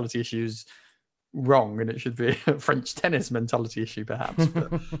mentality issue is wrong, and it should be a French tennis mentality issue, perhaps.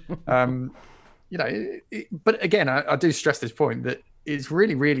 But, but again, I do stress this point that it's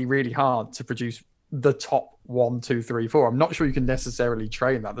really, really, really hard to produce the top 1, 2, 3, 4. I'm not sure you can necessarily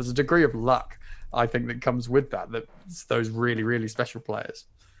train that. There's a degree of luck, I think, that comes with that's those really, really special players.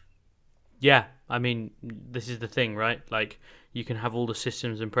 Yeah, I mean, this is the thing, right? Like, you can have all the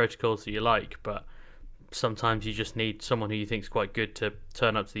systems and protocols that you like, but sometimes you just need someone who you think is quite good to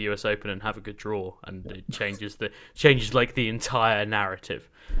turn up to the US Open and have a good draw, and it changes the entire narrative.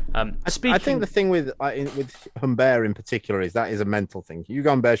 I think the thing with Humbert in particular is that is a mental thing. Hugo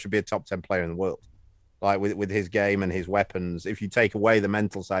Humbert should be a top 10 player in the world, like with his game and his weapons. If you take away the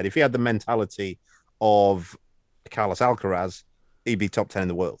mental side, if he had the mentality of Carlos Alcaraz, he'd be top 10 in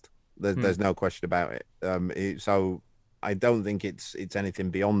the world. There's no question about it. So I don't think it's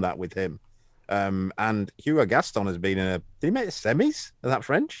anything beyond that with him. And Hugo Gaston has been did he make the semis? Is that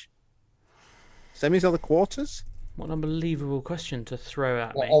French? Semis or the quarters? What an unbelievable question to throw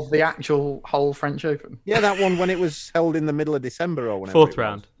at me. Of the actual whole French Open? Yeah, that one when it was held in the middle of December or whenever. Fourth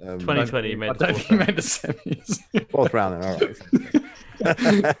round. 2020 he made the fourth round. Made the semis. Fourth round, all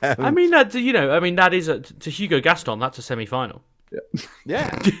right. I mean, that is to Hugo Gaston, that's a semi-final.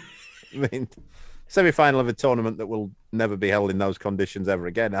 Yeah. I mean, semi-final of a tournament that will never be held in those conditions ever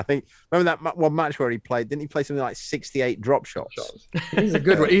again. I think, remember that one match where he played, didn't he play something like 68 drop shots? He's a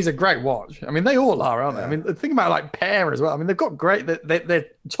great watch. I mean, they all are, aren't they? I mean, the thing about like Paire as well. I mean, they've got great, they're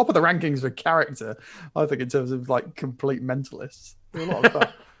top of the rankings for character, I think, in terms of like complete mentalists. They're a lot of fun.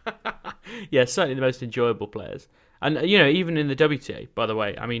 Yeah, certainly the most enjoyable players. And, even in the WTA, by the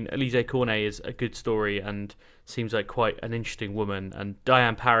way, I mean, Alizé Cornet is a good story and seems like quite an interesting woman. And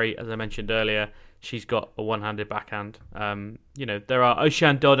Diane Parry, as I mentioned earlier, she's got a one-handed backhand. There are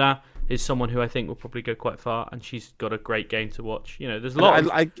Oceane Dodin is someone who I think will probably go quite far, and she's got a great game to watch. There's a lot.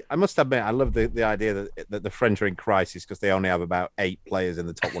 I must admit, I love the idea that the French are in crisis because they only have about 8 players in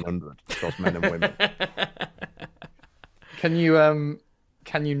the top 100 across men and women.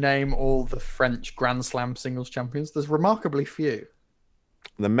 Can you name all the French Grand Slam singles champions? There's remarkably few.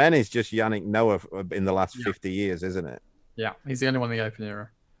 The men is just Yannick Noah in the last 50 years, isn't it? Yeah, he's the only one in the Open era.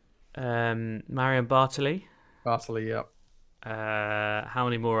 Marion Bartoli. Yep. How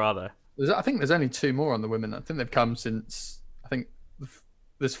many more are there? I think there's only 2 more on the women. I think they've come since, I think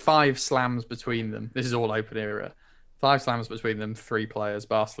there's 5 slams between them. This is all Open era. 5 slams between them, 3 players.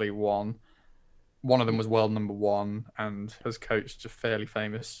 Bartoli 1. One of them was world number 1 and has coached a fairly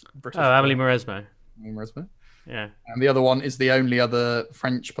famous British player. Amélie Mauresmo. Yeah. And the other one is the only other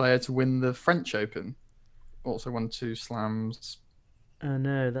French player to win the French Open. Also won 2 slams. Oh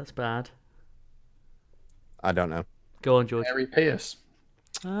no, that's bad. I don't know. Go on, George. Mary Pierce.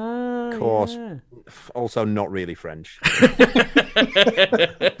 Of course. Yeah. Also not really French.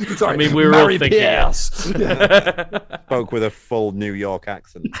 Sorry, I mean, we were all thinking Pierce. Spoke with a full New York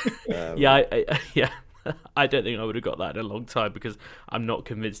accent. I don't think I would have got that in a long time because I'm not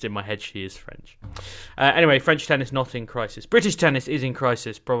convinced in my head she is French. Anyway, French tennis not in crisis. British tennis is in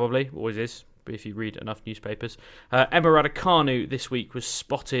crisis, probably. Always is, if you read enough newspapers. Emma Raducanu this week was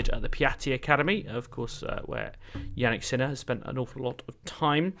spotted at the Piatti Academy, of course, where Yannick Sinner has spent an awful lot of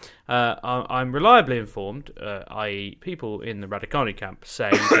time. I'm reliably informed, i.e. people in the Raducanu camp say...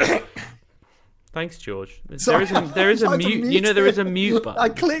 Thanks, George. There is a mute. There is a mute button. I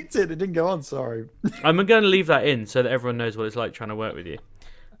clicked it. It didn't go on. Sorry. I'm going to leave that in so that everyone knows what it's like trying to work with you.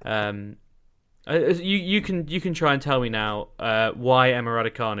 You can try and tell me now why Emma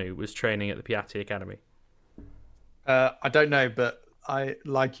Raducanu was training at the Piatti Academy. I don't know, but I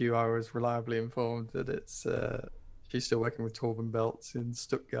was reliably informed that it's she's still working with Torben Beltz in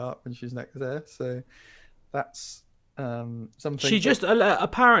Stuttgart when she's next there. So that's. Something she just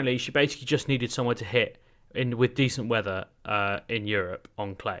apparently she basically just needed somewhere to hit in with decent weather in Europe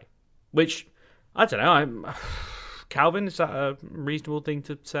on clay, which I don't know. Calvin, is that a reasonable thing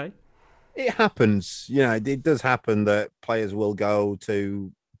to say? It happens, it does happen that players will go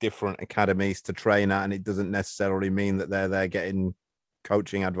to different academies to train at, and it doesn't necessarily mean that they're there getting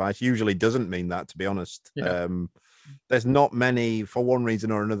coaching advice. Usually doesn't mean that, to be honest. Yeah. There's not many, for one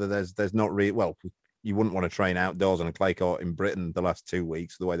reason or another. There's not really well. You wouldn't want to train outdoors on a clay court in Britain the last 2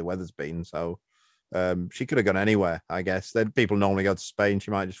 weeks, the way the weather's been. So she could have gone anywhere, I guess. Then people normally go to Spain. She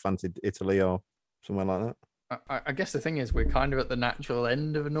might have just fancied Italy or somewhere like that. I guess the thing is, we're kind of at the natural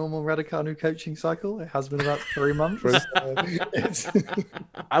end of a normal Raducanu coaching cycle. It has been about 3 months.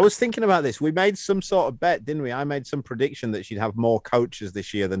 I was thinking about this. We made some sort of bet, didn't we? I made some prediction that she'd have more coaches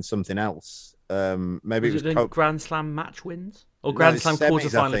this year than something else. Maybe it was Grand Slam match wins or Grand Slam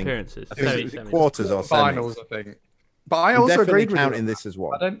quarterfinal appearances. I think it was quarters or finals, I think. But I also agreed with counting this as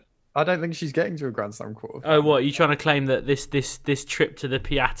well. I I don't think she's getting to a Grand Slam quarter. Oh, what? Are you trying to claim that this trip to the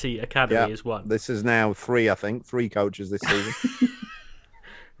Piatti Academy is one? This is now 3, I think. 3 coaches this season.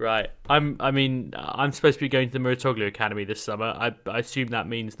 Right. I'm supposed to be going to the Muratoglu Academy this summer. I assume that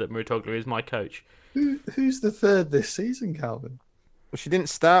means that Muratoglu is my coach. Who's the third this season, Calvin? Well, she didn't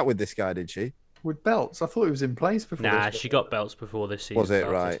start with this guy, did she? With belts? I thought it was in place before. Nah, she got belts before this season. Was it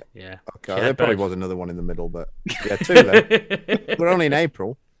started. right? Yeah. Okay. There probably was another one in the middle, but yeah, 2 then. We're only in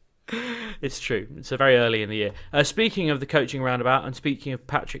April. It's true. It's very early in the year. Speaking of the coaching roundabout and speaking of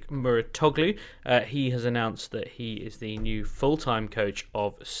Patrick Muratoglu, he has announced that he is the new full-time coach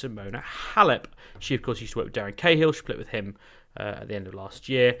of Simona Halep. She, of course, used to work with Darren Cahill. She split with him at the end of last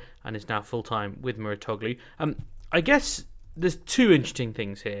year and is now full-time with Muratoglu. I guess there's 2 interesting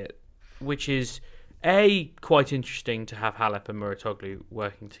things here, which is A, quite interesting to have Halep and Muratoglu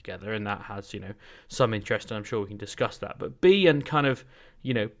working together, and that has, some interest, and I'm sure we can discuss that. But B, and kind of,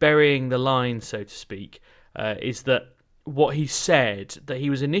 burying the line, so to speak, is that what he said, that he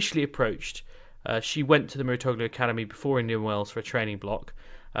was initially approached. She went to the Muratoglu Academy before Indian Wells for a training block.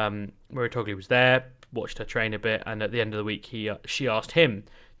 Muratoglu was there, watched her train a bit, and at the end of the week, she asked him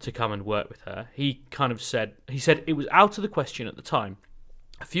to come and work with her. He said it was out of the question at the time.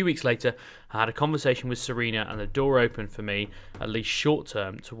 A few weeks later, I had a conversation with Serena and the door opened for me, at least short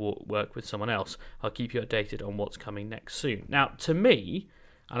term, to work with someone else. I'll keep you updated on what's coming next soon. Now, to me,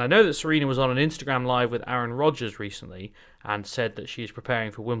 and I know that Serena was on an Instagram Live with Aaron Rodgers recently and said that she is preparing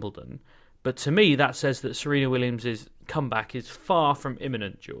for Wimbledon, but to me that says that Serena Williams' comeback is far from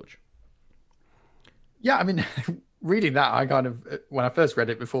imminent, George. Yeah, I mean, reading that, I kind of, when I first read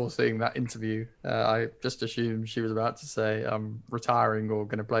it before seeing that interview, I just assumed she was about to say, I'm retiring or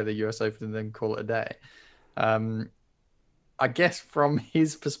going to play the US Open and then call it a day. I guess from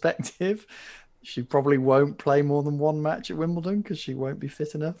his perspective, she probably won't play more than 1 match at Wimbledon because she won't be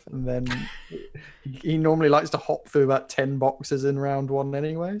fit enough. And then he normally likes to hop through about 10 boxes in round 1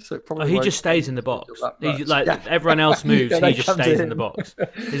 anyway. So it probably he just stays in the box. Everyone else moves, he just stays in the box.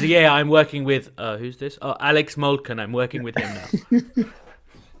 He's like, I'm working with who's this? Oh, Alex Molcan. I'm working with him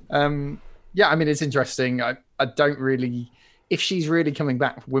now. Yeah, I mean, it's interesting. I don't really, if she's really coming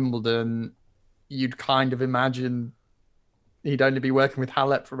back from Wimbledon, you'd kind of imagine he'd only be working with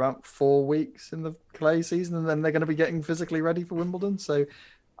Halep for about 4 weeks in the clay season, and then they're going to be getting physically ready for Wimbledon. So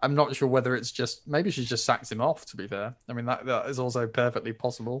I'm not sure whether it's just, maybe she's just sacked him off, to be fair. I mean, that is also perfectly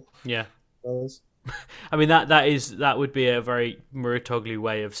possible. Yeah. I mean, that would be a very Muratoglu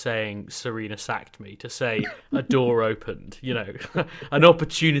way of saying Serena sacked me, to say a door opened, an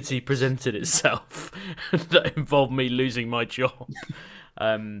opportunity presented itself that involved me losing my job.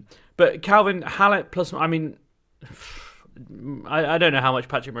 But Calvin, Halep plus, I mean, I don't know how much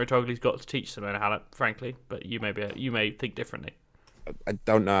Patrick Muratoglu's got to teach Simona Halep, frankly, but you may think differently. I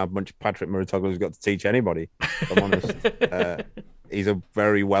don't know how much Patrick Muratoglu's got to teach anybody, if I'm honest. He's a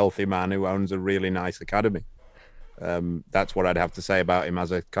very wealthy man who owns a really nice academy. That's what I'd have to say about him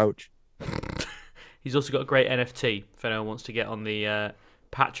as a coach. He's also got a great NFT, if anyone wants to get on the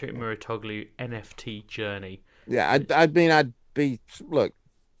Patrick Muratoglu NFT journey. Yeah,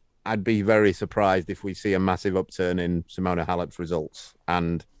 I'd be very surprised if we see a massive upturn in Simona Halep's results.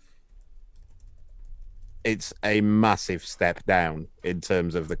 And it's a massive step down in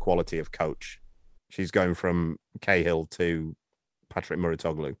terms of the quality of coach. She's going from Cahill to Patrick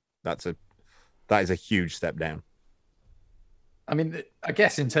Muratoglu. That is a huge step down. I mean, I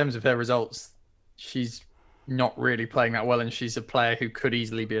guess in terms of her results, she's not really playing that well, and she's a player who could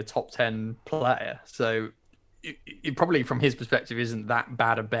easily be a top 10 player. So it probably, from his perspective, isn't that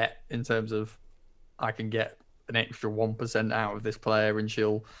bad a bet in terms of I can get an extra 1% out of this player and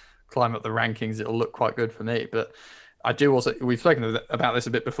she'll climb up the rankings. It'll look quite good for me. But I do also, we've spoken about this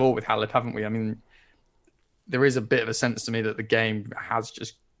a bit before with Halep, haven't we? I mean, there is a bit of a sense to me that the game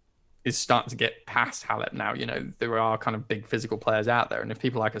is starting to get past Halep now. There are kind of big physical players out there. And if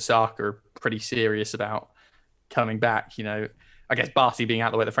people like Osaka are pretty serious about coming back, I guess Barty being out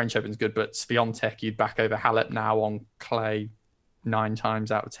of the way, the French Open is good, but Swiatek, you'd back over Halep now on clay 9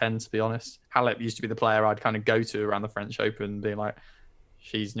 times out of 10, to be honest. Halep used to be the player I'd kind of go to around the French Open, being like,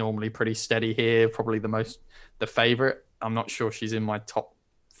 she's normally pretty steady here, probably the favourite. I'm not sure she's in my top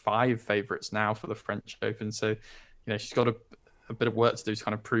 5 favourites now for the French Open. So, she's got a bit of work to do to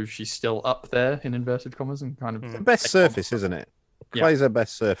kind of prove she's still up there, in inverted commas, and kind of... The best surface, isn't it? Clay's her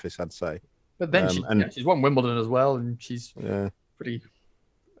best surface, I'd say. But then she's won Wimbledon as well, and she's... pretty,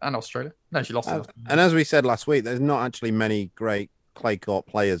 and Australia. No, she lost. And as we said last week, there's not actually many great clay court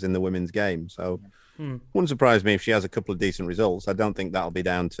players in the women's game. So wouldn't surprise me if she has a couple of decent results. I don't think that'll be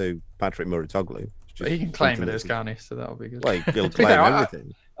down to Patrick Muratoglu. But he can claim it as, can't he? So that'll be good. Well, he'll claim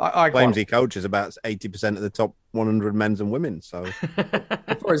everything. claims he coaches about 80% of the top 100 men's and women. So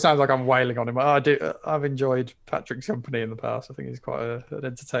before it sounds like I'm wailing on him, I've enjoyed Patrick's company in the past. I think he's quite an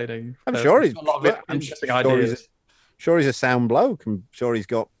entertaining. I'm sure he's got a lot of interesting ideas. Sure, he's a sound bloke. I'm sure he's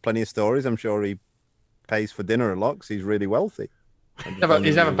got plenty of stories. I'm sure he pays for dinner a lot because he's really wealthy.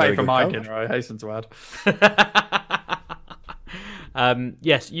 He's never paid for my dinner, I hasten to add.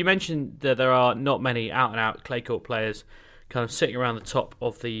 Yes, you mentioned that there are not many out-and-out clay court players kind of sitting around the top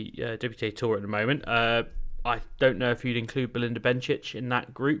of the WTA Tour at the moment. I don't know if you'd include Belinda Bencic in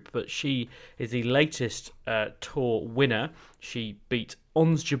that group, but she is the latest Tour winner. She beat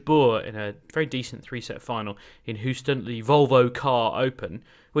Ons Jabeur in a very decent 3-set final in Houston, the Volvo Car Open,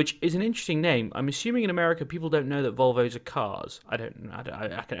 which is an interesting name. I'm assuming in America people don't know that Volvos are cars. I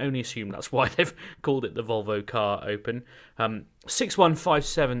can only assume that's why they've called it the Volvo Car Open. 6-1,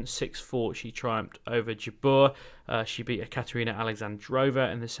 5-7, 6-4. She triumphed over Jabeur. She beat Ekaterina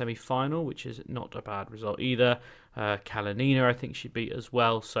Alexandrova in the semi-final, which is not a bad result either. Kalinina, I think she beat as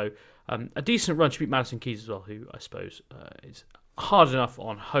well. So a decent run. She beat Madison Keys as well, who I suppose is hard enough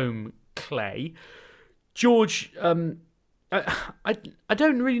on home clay. George, I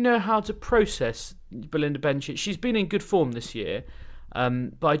don't really know how to process Belinda Bencic. She's been in good form this year,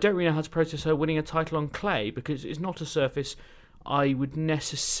 but I don't really know how to process her winning a title on clay because it's not a surface I would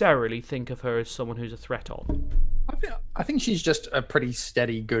necessarily think of her as someone who's a threat on. I think she's just a pretty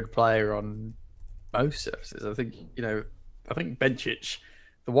steady, good player on most surfaces. I think Bencic,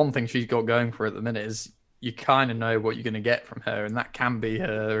 the one thing she's got going for her at the minute is you kind of know what you're going to get from her, and that can be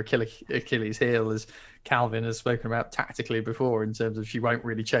her Achilles heel, as Calvin has spoken about tactically before, in terms of she won't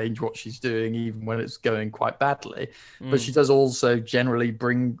really change what she's doing even when it's going quite badly. But she does also generally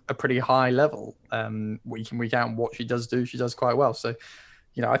bring a pretty high level week in, week out, and what she does quite well. So,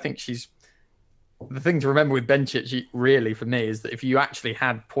 I think she's... The thing to remember with Bencic, really, for me, is that if you actually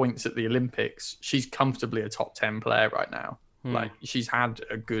had points at the Olympics, she's comfortably a top 10 player right now. Like, she's had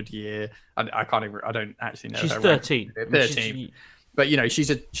a good year. I don't actually know. She's 13. 13. But, she's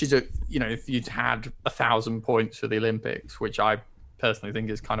a, if you'd had 1,000 points for the Olympics, which I personally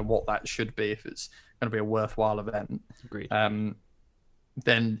think is kind of what that should be if it's going to be a worthwhile event. Agreed.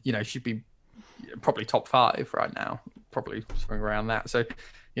 Then, she'd be probably top 5 right now, probably something around that. So,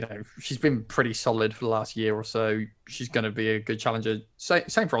 she's been pretty solid for the last year or so. She's going to be a good challenger.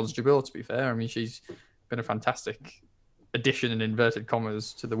 Same for Ons Jabeur, to be fair. I mean, she's been a fantastic addition, in inverted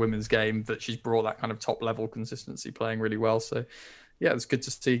commas, to the women's game, that she's brought that kind of top level consistency, playing really well. So yeah, it's good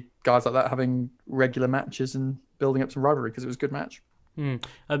to see guys like that having regular matches and building up some rivalry, because it was a good match.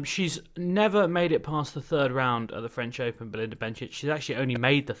 She's never made it past the third round at the French Open, Belinda Bencic. She's actually only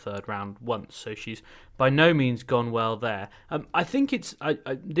made the third round once, so she's by no means gone well there. I think it's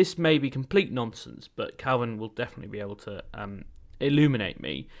this may be complete nonsense, but Calvin will definitely be able to illuminate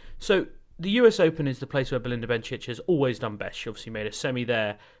me. So the US Open is the place where Belinda Bencic has always done best. She obviously made a semi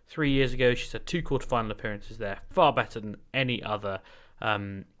there 3 years ago. She's had 2 quarterfinal appearances there, far better than any other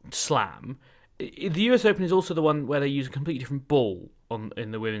slam. The US Open is also the one where they use a completely different ball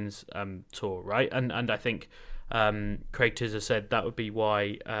in the women's tour, right? And I think Craig Tisser said that would be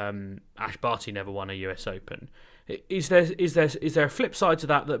why Ash Barty never won a US Open. Is there a flip side to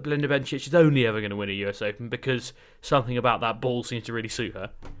that Belinda Bencic is only ever going to win a US Open because something about that ball seems to really suit her?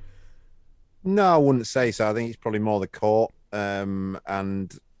 No, I wouldn't say so. I think it's probably more the court,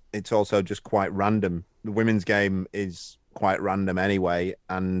 and it's also just quite random. The women's game is quite random anyway,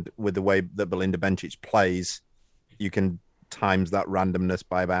 and with the way that Belinda Bencic plays, you can times that randomness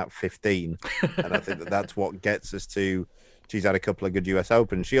by about 15, and I think that's what gets us to. She's had a couple of good US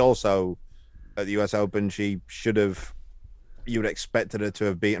Opens. She also, at the US Open, you would expected her to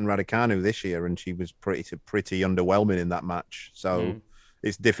have beaten Raducanu this year, and she was pretty underwhelming in that match. So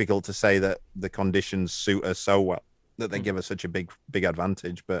it's difficult to say that the conditions suit her so well that they give her such a big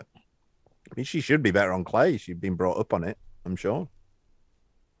advantage. But I mean, she should be better on clay. She's been brought up on it, I'm sure.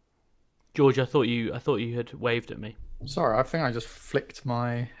 George, I thought you had waved at me. Sorry, I think I just flicked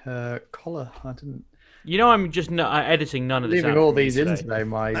my collar. I didn't. I'm just editing none of this. Leaving all these in today,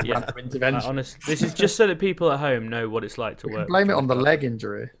 my random intervention. Honest, this is just so that people at home know what it's like to work. Blame it on the leg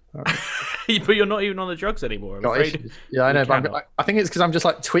injury. But you're not even on the drugs anymore. I'm afraid. Yeah, I know. But I think it's because I'm just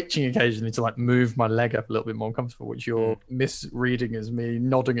like twitching occasionally to like move my leg up a little bit more comfortable, which you're misreading as me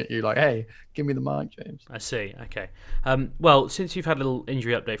nodding at you like, "Hey, give me the mic, James." I see. Okay. Well, since you've had a little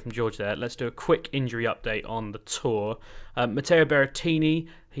injury update from George there, let's do a quick injury update on the tour. Matteo Berrettini,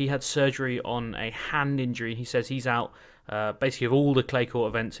 he had surgery on a hand injury. He says he's out basically of all the clay court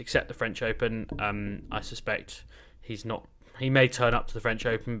events except the French Open. I suspect he's not. He may turn up to the French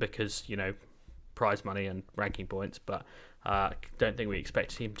Open because, prize money and ranking points, but Don't think we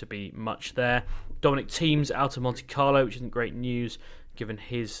expect him to be much there. Dominic Thiem's out of Monte Carlo, which isn't great news given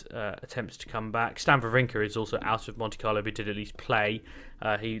his attempts to come back. Stan Wawrinka is also out of Monte Carlo, but did at least play.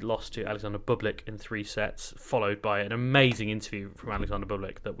 He lost to Alexander Bublik in 3 sets, followed by an amazing interview from Alexander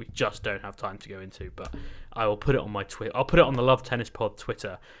Bublik that we just don't have time to go into, but I will put it on my Twitter. I'll put it on the Love Tennis Pod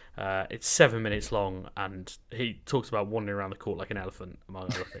Twitter. It's 7 minutes long, and he talks about wandering around the court like an elephant, among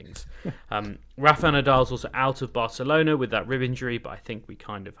other things. Rafa Nadal's also out of Barcelona with that rib injury, but I think we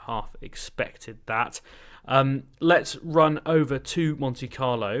kind of half expected that. Let's run over to Monte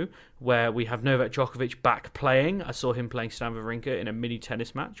Carlo, where we have Novak Djokovic back playing. I saw him playing Stan Wawrinka in a mini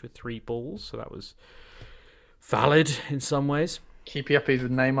tennis match with 3 balls, so that was valid in some ways. Keepy uppies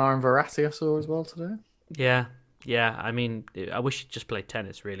with Neymar and Verratti I saw as well today. Yeah. I mean, I wish he'd just played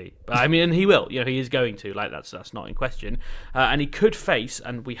tennis, really. But I mean, and he will. He is going to. Like that's not in question. And he could face,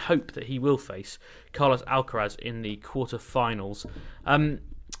 and we hope that he will face, Carlos Alcaraz in the quarterfinals.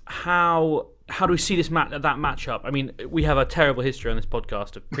 How do we see that matchup? I mean, we have a terrible history on this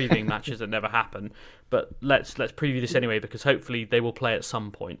podcast of previewing matches that never happen, but let's preview this anyway because hopefully they will play at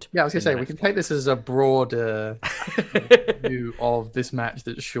some point. Yeah, I was going to say, we can take this as a broader view of this match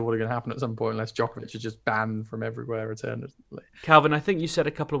that's surely going to happen at some point unless Djokovic is just banned from everywhere eternally. Calvin, I think you said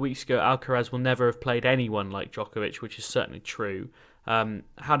a couple of weeks ago Alcaraz will never have played anyone like Djokovic, which is certainly true.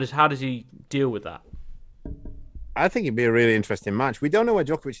 How does he deal with that? I think it'd be a really interesting match. We don't know where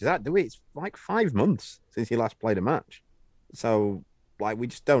Djokovic is at, do we? It's like 5 months since he last played a match. So, we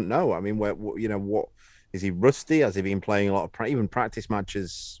just don't know. I mean, what is he rusty? Has he been playing a lot of even practice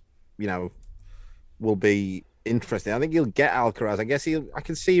matches? Will be interesting. I think he'll get Alcaraz. I guess I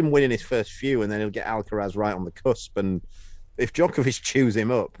can see him winning his first few, and then he'll get Alcaraz right on the cusp. And if Djokovic chews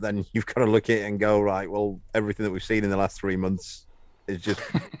him up, then you've got to look at it and go, right, well, everything that we've seen in the last 3 months is just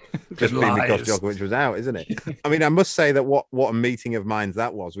been because Djokovic was out, isn't it? I mean, I must say that what a meeting of minds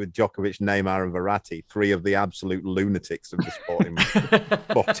that was with Djokovic, Neymar, and Verratti, 3 of the absolute lunatics of the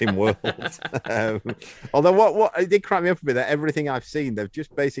sporting world. Although what it did crack me up a bit that everything I've seen, they've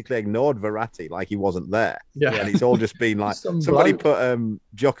just basically ignored Verratti like he wasn't there. Yeah, and it's all just been like somebody put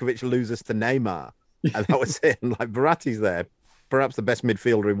Djokovic loses to Neymar, and that was it. And Verratti's there, perhaps the best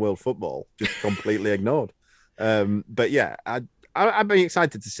midfielder in world football, just completely ignored. But yeah, I'd be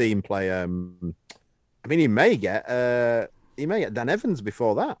excited to see him play. I mean, he may get Dan Evans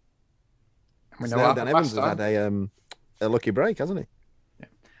before that. Dan Evans has had a lucky break, hasn't he? Yeah.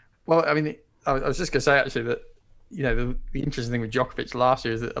 Well, I mean, I was just going to say actually that the interesting thing with Djokovic last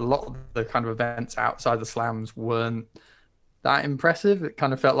year is that a lot of the kind of events outside the slams weren't that impressive. It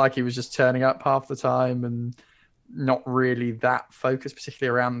kind of felt like he was just turning up half the time and not really that focused,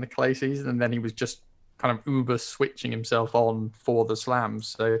 particularly around the clay season. And then he was just kind of uber switching himself on for the slams.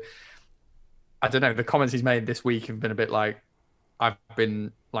 So I don't know, the comments he's made this week have been a bit like, I've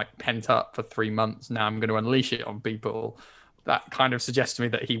been pent up for 3 months, now I'm going to unleash it on people. That kind of suggests to me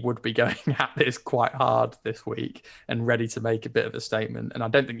that he would be going at this quite hard this week and ready to make a bit of a statement. And I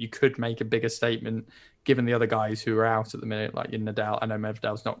don't think you could make a bigger statement given the other guys who are out at the minute, like Nadal. I know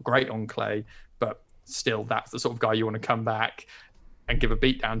Medvedev's not great on clay, but still that's the sort of guy you want to come back and give a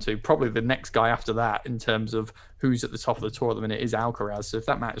beat down to. Probably the next guy after that in terms of who's at the top of the tour at the minute is Alcaraz. So if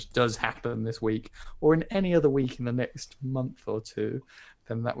that match does happen this week or in any other week in the next month or two,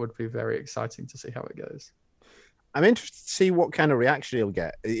 then that would be very exciting to see how it goes. I'm interested to see what kind of reaction he'll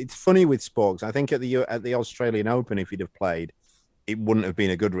get. It's funny with Sporks. I think at the Australian Open, if he'd have played, it wouldn't have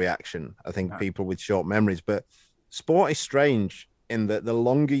been a good reaction. I think people with short memories. But sport is strange in that the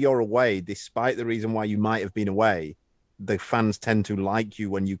longer you're away, despite the reason why you might have been away, the fans tend to like you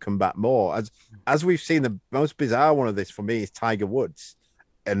when you come back more. As we've seen, the most bizarre one of this for me is Tiger Woods,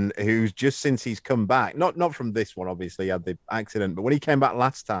 and who's just since he's come back, not from this one, obviously, he had the accident, but when he came back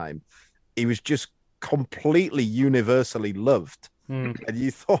last time, he was just completely universally loved. And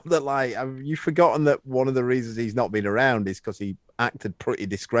you thought that, you've forgotten that one of the reasons he's not been around is because he acted pretty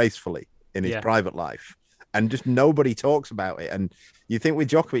disgracefully in his private life. And just nobody talks about it. And you think with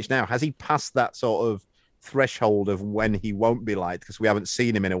Djokovic now, has he passed that sort of threshold of when he won't be liked because we haven't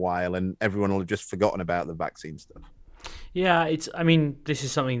seen him in a while and everyone will have just forgotten about the vaccine stuff? Yeah, this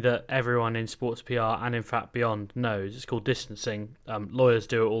is something that everyone in sports PR and in fact beyond knows. It's called distancing. Lawyers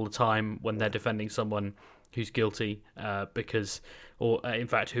do it all the time when they're defending someone who's guilty in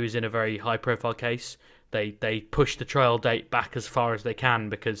fact, who is in a very high profile case. They push the trial date back as far as they can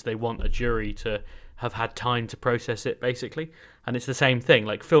because they want a jury to have had time to process it, basically. And it's the same thing.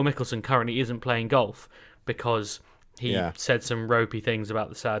 Like Phil Mickelson currently isn't playing golf because he said some ropey things about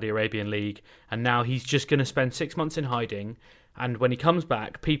the Saudi Arabian League, and now he's just going to spend 6 months in hiding And when he comes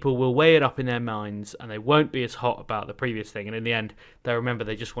back, people will weigh it up in their minds and they won't be as hot about the previous thing. And in the end, they'll remember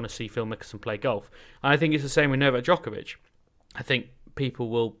they just want to see Phil Mickelson play golf. And I think it's the same with Novak Djokovic. I think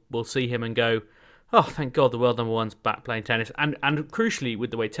people will see him and go, oh, thank God the world number one's back playing tennis. And crucially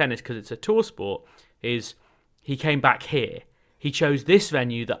with the way tennis, because it's a tour sport, is he came back here. He chose this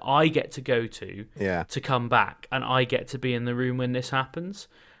venue that I get to go to come back, and I get to be in the room when this happens.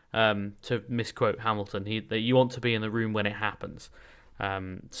 To misquote Hamilton, you want to be in the room when it happens.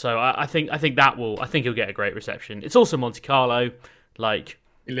 So I think he'll get a great reception. It's also Monte Carlo, like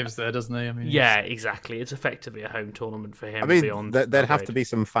he lives there, doesn't he? I mean, yeah, exactly. It's effectively a home tournament for him. I mean, there'd have to be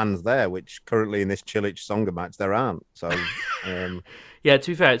some fans there, which currently in this Cilic Tsonga match there aren't. So, yeah.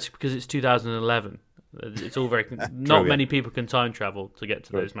 To be fair, it's because it's 2011. It's all very not many people can time travel to get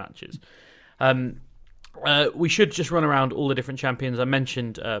to those matches. We should just run around all the different champions. I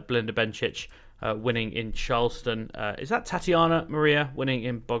mentioned Belinda Bencic winning in Charleston. Is that Tatiana Maria winning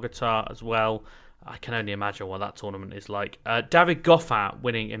in Bogota as well? I can only imagine what that tournament is like. David Goffin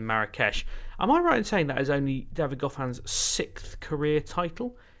winning in Marrakesh. Am I right in saying that is only David Goffin's 6th career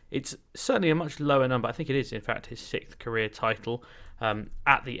title? It's certainly a much lower number. I think it is, in fact, his 6th career title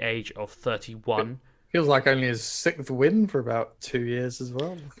at the age of 31. Feels like only his 6th win for about 2 years as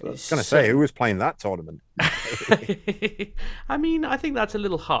well. I was going to say, who was playing that tournament? I mean, I think that's a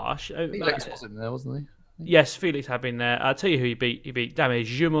little harsh. Felix was in there, wasn't he? Yes, Felix had been there. I'll tell you who he beat. He beat Dame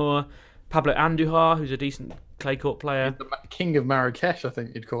Jumor, Pablo Andujar, who's a decent clay court player. The king of Marrakesh, I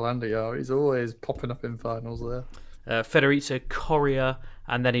think you'd call Andujar. He's always popping up in finals there. Federico Coria,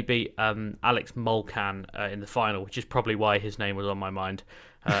 and then he beat Alex Molcan in the final, which is probably why his name was on my mind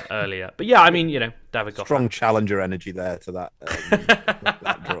earlier. But yeah, I mean, David Goffin. Strong challenger energy there to that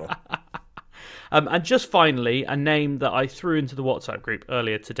draw. And just finally, a name that I threw into the WhatsApp group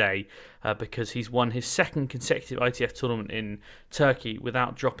earlier today because he's won his 2nd consecutive ITF tournament in Turkey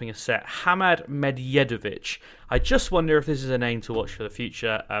without dropping a set. Hamad Medjedovic. I just wonder if this is a name to watch for the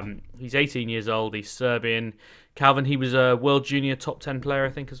future. He's 18 years old. He's Serbian. Calvin, he was a World Junior top 10 player, I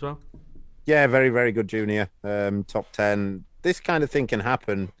think, as well. Yeah, very, very good junior. Top 10. This kind of thing can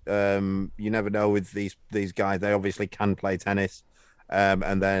happen. You never know with these guys. They obviously can play tennis.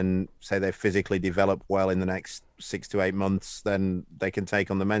 And then say they physically develop well in the next 6 to 8 months, then they can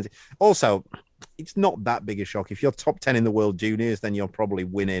take on the men's. Also, it's not that big a shock. If you're top 10 in the World Juniors, then you're probably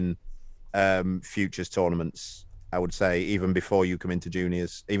winning futures tournaments, I would say, even before you come into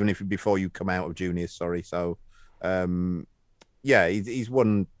juniors, before you come out of juniors, sorry. So, yeah, he's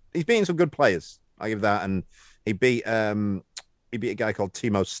won. He's beaten some good players. I give that. And he beat a guy called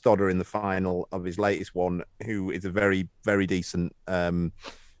Timo Stodder in the final of his latest one, who is a very, very decent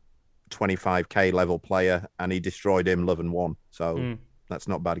 25k level player, and he destroyed him 11-1. So that's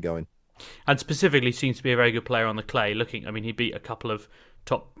not bad going. And specifically seems to be a very good player on the clay. He beat a couple of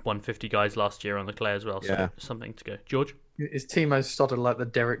top 150 guys last year on the clay as well. So something to go. George? Is Timo Stodder like the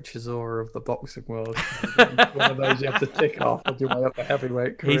Derek Chisora of the boxing world? One of those you have to tick off on your way up a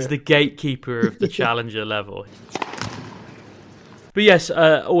heavyweight career. He's the gatekeeper of the challenger level. But yes,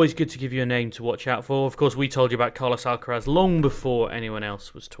 always good to give you a name to watch out for. Of course, we told you about Carlos Alcaraz long before anyone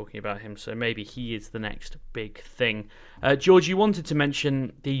else was talking about him, so maybe he is the next big thing. George, you wanted to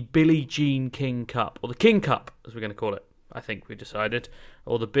mention the Billie Jean King Cup, or the King Cup, as we're going to call it, I think we decided.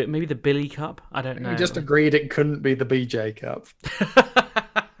 Or maybe the Billy Cup, I don't know. We just agreed it couldn't be the BJ Cup.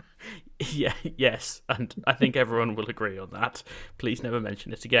 Yeah, yes, and I think everyone will agree on that. Please never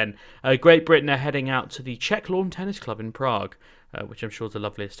mention it again. Great Britain are heading out to the Czech Lawn Tennis Club in Prague, which I'm sure is a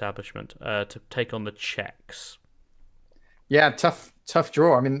lovely establishment, to take on the Czechs. Yeah, tough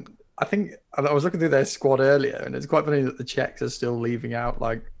draw. I mean, I think I was looking through their squad earlier, and it's quite funny that the Czechs are still leaving out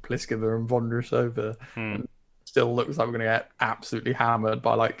like Pliskova and Vondrousova. And still looks like we're going to get absolutely hammered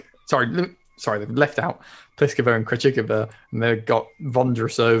by Sorry, they've left out Pliskova and Krejcikova, and they've got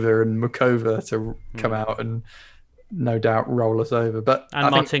Vondrousova and Mukova to come out and no doubt roll us over.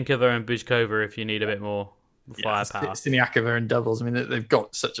 And Martinkova and Buzkova if you need a bit more firepower. Siniakova in doubles. I mean, they've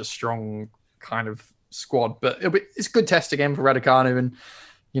got such a strong kind of squad, but it's a good test again for Raducanu. And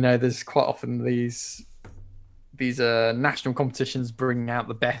there's quite often these national competitions bring out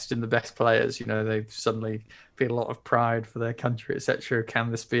the best in the best players. They suddenly feel a lot of pride for their country, etc.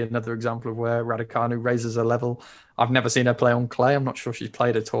 Can this be another example of where Raducanu raises a level? I've never seen her play on clay. I'm not sure she's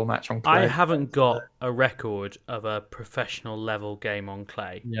played a tour match on clay. I haven't got a record of a professional level game on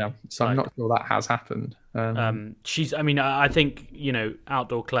clay. Yeah, so I'm not sure that has happened. I think,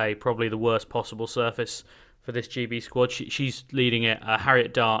 outdoor clay, probably the worst possible surface for this GB squad. She's leading it.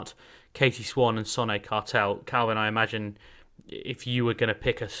 Harriet Dart, Katie Swan and Sonne Cartel. Calvin, I imagine if you were going to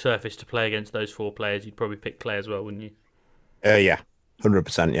pick a surface to play against those 4 players, you'd probably pick clay as well, wouldn't you? Yeah,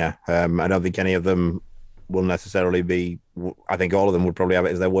 100%. Yeah, I don't think any of them will necessarily be. I think all of them would probably have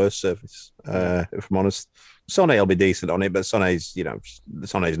it as their worst surface. If I'm honest, Sonne will be decent on it, but Sonne's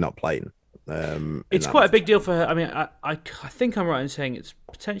not playing. It's quite a big deal for her. I mean, I think I'm right in saying it's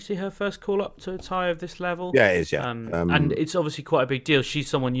potentially her first call up to a tie of this level. Yeah, it is. Yeah, and it's obviously quite a big deal. She's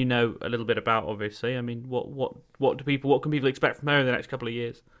someone you know a little bit about, obviously. I mean, what can people expect from her in the next couple of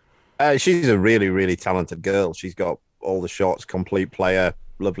years? She's a really, really talented girl. She's got all the shots, complete player,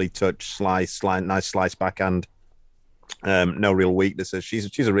 lovely touch, nice slice backhand. No real weaknesses.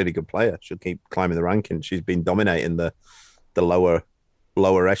 She's a really good player. She'll keep climbing the rankings. She's been dominating the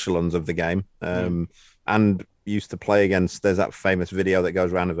lower echelons of the game, and used to play against. There's that famous video that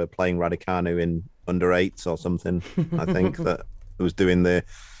goes around of her playing Raducanu in under eights or something. I think that was doing the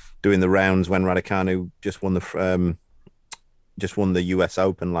rounds when Raducanu just won the US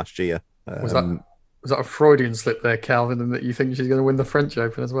Open last year. Was that a Freudian slip there, Calvin, and that you think she's going to win the French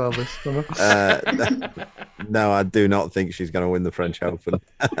Open as well this summer? No, I do not think she's going to win the French Open.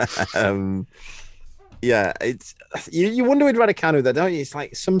 Yeah, it's you wonder with Raducanu that, don't you? It's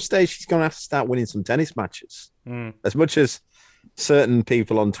like some stage she's going to have to start winning some tennis matches. As much as certain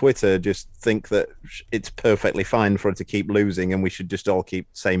people on Twitter just think that it's perfectly fine for her to keep losing and we should just all keep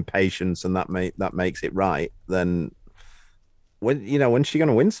same patience and that makes it right, then when's she going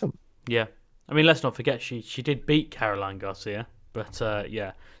to win some? Yeah. I mean, let's not forget she did beat Caroline Garcia, but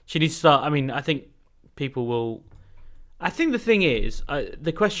yeah, she needs to start. I mean, I think people will. I think the thing is,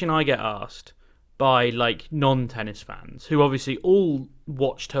 the question I get asked by like non-tennis fans who obviously all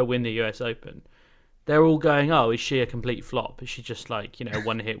watched her win the US Open, they're all going, "Oh, is she a complete flop? Is she just like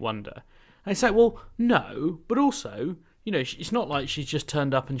one-hit wonder?" And it's like, well, no, but also it's not like she's just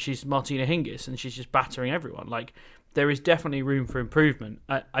turned up and she's Martina Hingis and she's just battering everyone. Like, there is definitely room for improvement.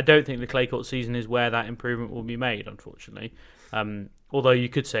 I don't think the clay court season is where that improvement will be made, unfortunately. Although you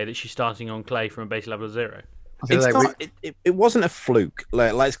could say that she's starting on clay from a base level of 0. It wasn't a fluke.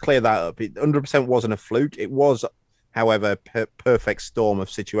 Let's clear that up. It 100% wasn't a fluke. It was, however, a perfect storm of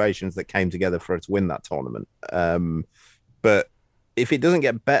situations that came together for her to win that tournament. But if it doesn't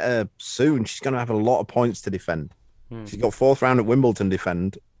get better soon, she's going to have a lot of points to defend. She's got 4th round at Wimbledon to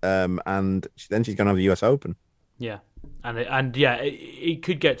defend, and then she's going to have the US Open. Yeah, and yeah, it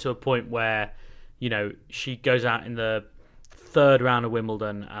could get to a point where she goes out in the 3rd round of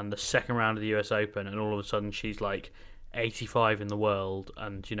Wimbledon and the 2nd round of the US Open, and all of a sudden she's like 85 in the world,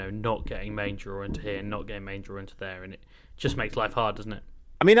 and not getting main draw into here, not getting main draw into there, and it just makes life hard, doesn't it?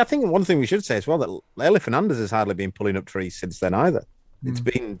 I mean, I think one thing we should say as well, that Leylah Fernandez has hardly been pulling up trees since then either. It's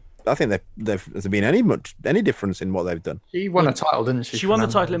been. I think there's been any difference in what they've done. She won a title, didn't she? She won the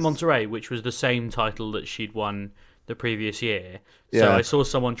title in Monterrey, which was the same title that she'd won the previous year. So Yeah. I saw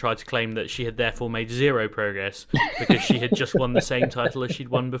someone try to claim that she had therefore made 0 progress because she had just won the same title as she'd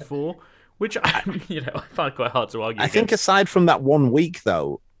won before, which I find quite hard to argue. I think aside from that 1 week,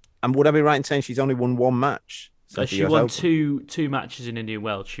 though, and would I be right in saying she's only won 1 match? So she won two matches in Indian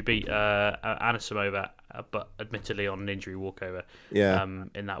Wells. She beat Anna Samova, but admittedly on an injury walkover. Yeah.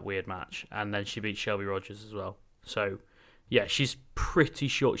 In that weird match, and then she beat Shelby Rogers as well. So, yeah, she's pretty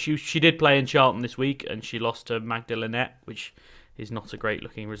short. She did play in Charlton this week, and she lost to Magda Linette, which is not a great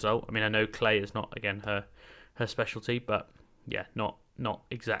looking result. I mean, I know clay is not again her specialty, but yeah, not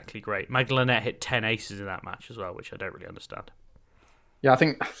exactly great. Magda Linette hit 10 aces in that match as well, which I don't really understand. Yeah, I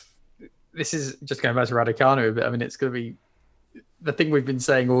think this is just going back to Raducanu a bit. I mean, it's going to be the thing we've been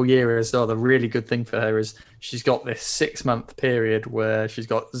saying all year is, the really good thing for her is she's got this 6-month period where she's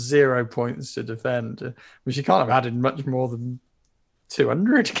got 0 points to defend. I mean, she can't have added much more than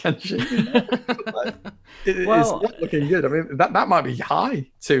 200, can she? It's not looking good. I mean, that might be high,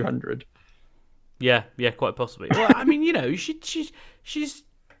 200. Yeah, quite possibly. Well, I mean,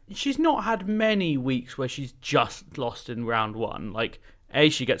 she's not had many weeks where she's just lost in round 1. Like,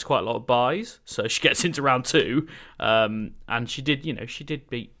 she gets quite a lot of buys, so she gets into round 2. And she did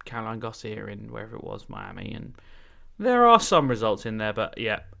beat Caroline Garcia in wherever it was, Miami, and there are some results in there. But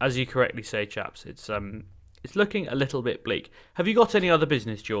yeah, as you correctly say, chaps, it's looking a little bit bleak. Have you got any other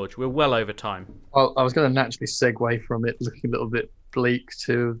business, George? We're well over time. Well, I was going to naturally segue from it looking a little bit bleak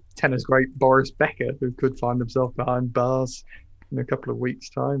to tennis great Boris Becker, who could find himself behind bars in a couple of weeks'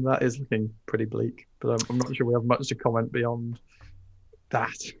 time. That is looking pretty bleak, but I'm not sure we have much to comment beyond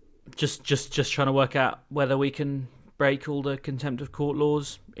that. Just trying to work out whether we can break all the contempt of court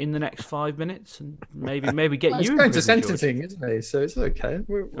laws in the next 5 minutes and maybe get He's you going in to prison, sentencing, George. isn't he? So it's okay.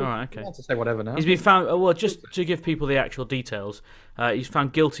 We're All right, okay. allowed to say whatever now. He's been found. Well, just to give people the actual details, he's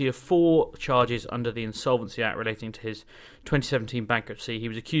found guilty of 4 charges under the Insolvency Act relating to his 2017 bankruptcy. He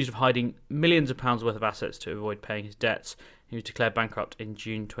was accused of hiding millions of pounds worth of assets to avoid paying his debts. He was declared bankrupt in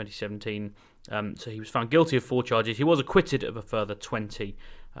June 2017. So he was found guilty of 4 charges. He was acquitted of a further 20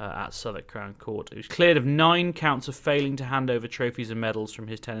 at Southwark Crown Court. He was cleared of 9 counts of failing to hand over trophies and medals from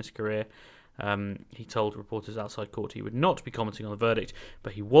his tennis career. He told reporters outside court he would not be commenting on the verdict,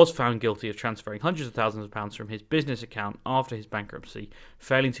 but he was found guilty of transferring hundreds of thousands of pounds from his business account after his bankruptcy,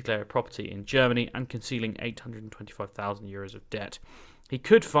 failing to declare a property in Germany, and concealing 825,000 euros of debt. He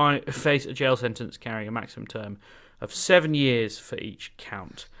could face a jail sentence carrying a maximum term of 7 years for each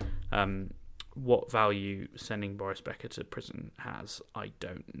count. What value sending Boris Becker to prison has, I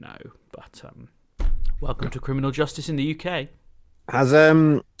don't know. But welcome to criminal justice in the UK. Has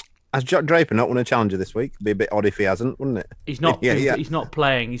Jack Draper not won a challenger this week? It'd be a bit odd if he hasn't, wouldn't it? He's not. He's not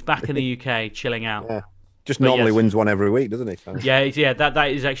playing. He's back in the UK, chilling out. Yeah. Just normally wins one every week, doesn't he? So. Yeah. That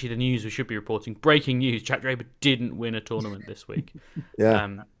is actually the news we should be reporting. Breaking news: Jack Draper didn't win a tournament this week.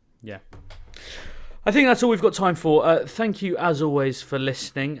 Yeah. I think that's all we've got time for. Thank you, as always, for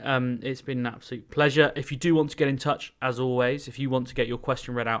listening. It's been an absolute pleasure. If you do want to get in touch, as always, if you want to get your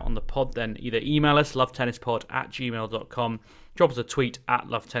question read out on the pod, then either email us, lovetennispod@gmail.com, drop us a tweet at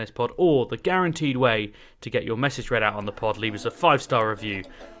lovetennispod, or the guaranteed way to get your message read out on the pod, leave us a 5-star review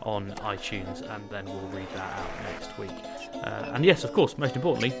on iTunes, and then we'll read that out next week. And yes, of course, most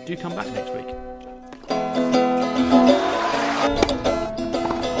importantly, do come back next week.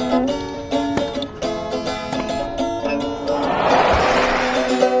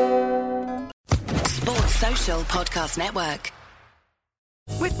 Podcast Network.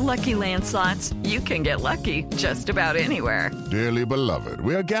 With Lucky Land Slots, you can get lucky just about anywhere. Dearly beloved,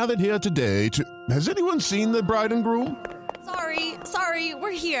 we are gathered here today to... Has anyone seen the bride and groom? Sorry,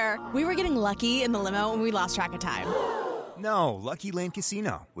 we're here. We were getting lucky in the limo and we lost track of time. No, Lucky Land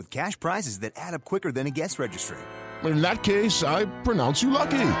Casino, with cash prizes that add up quicker than a guest registry. In that case, I pronounce you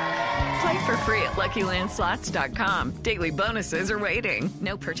lucky. Play for free at LuckyLandSlots.com. Daily bonuses are waiting.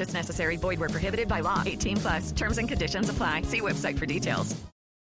 No purchase necessary. Void where prohibited by law. 18+. Terms and conditions apply. See website for details.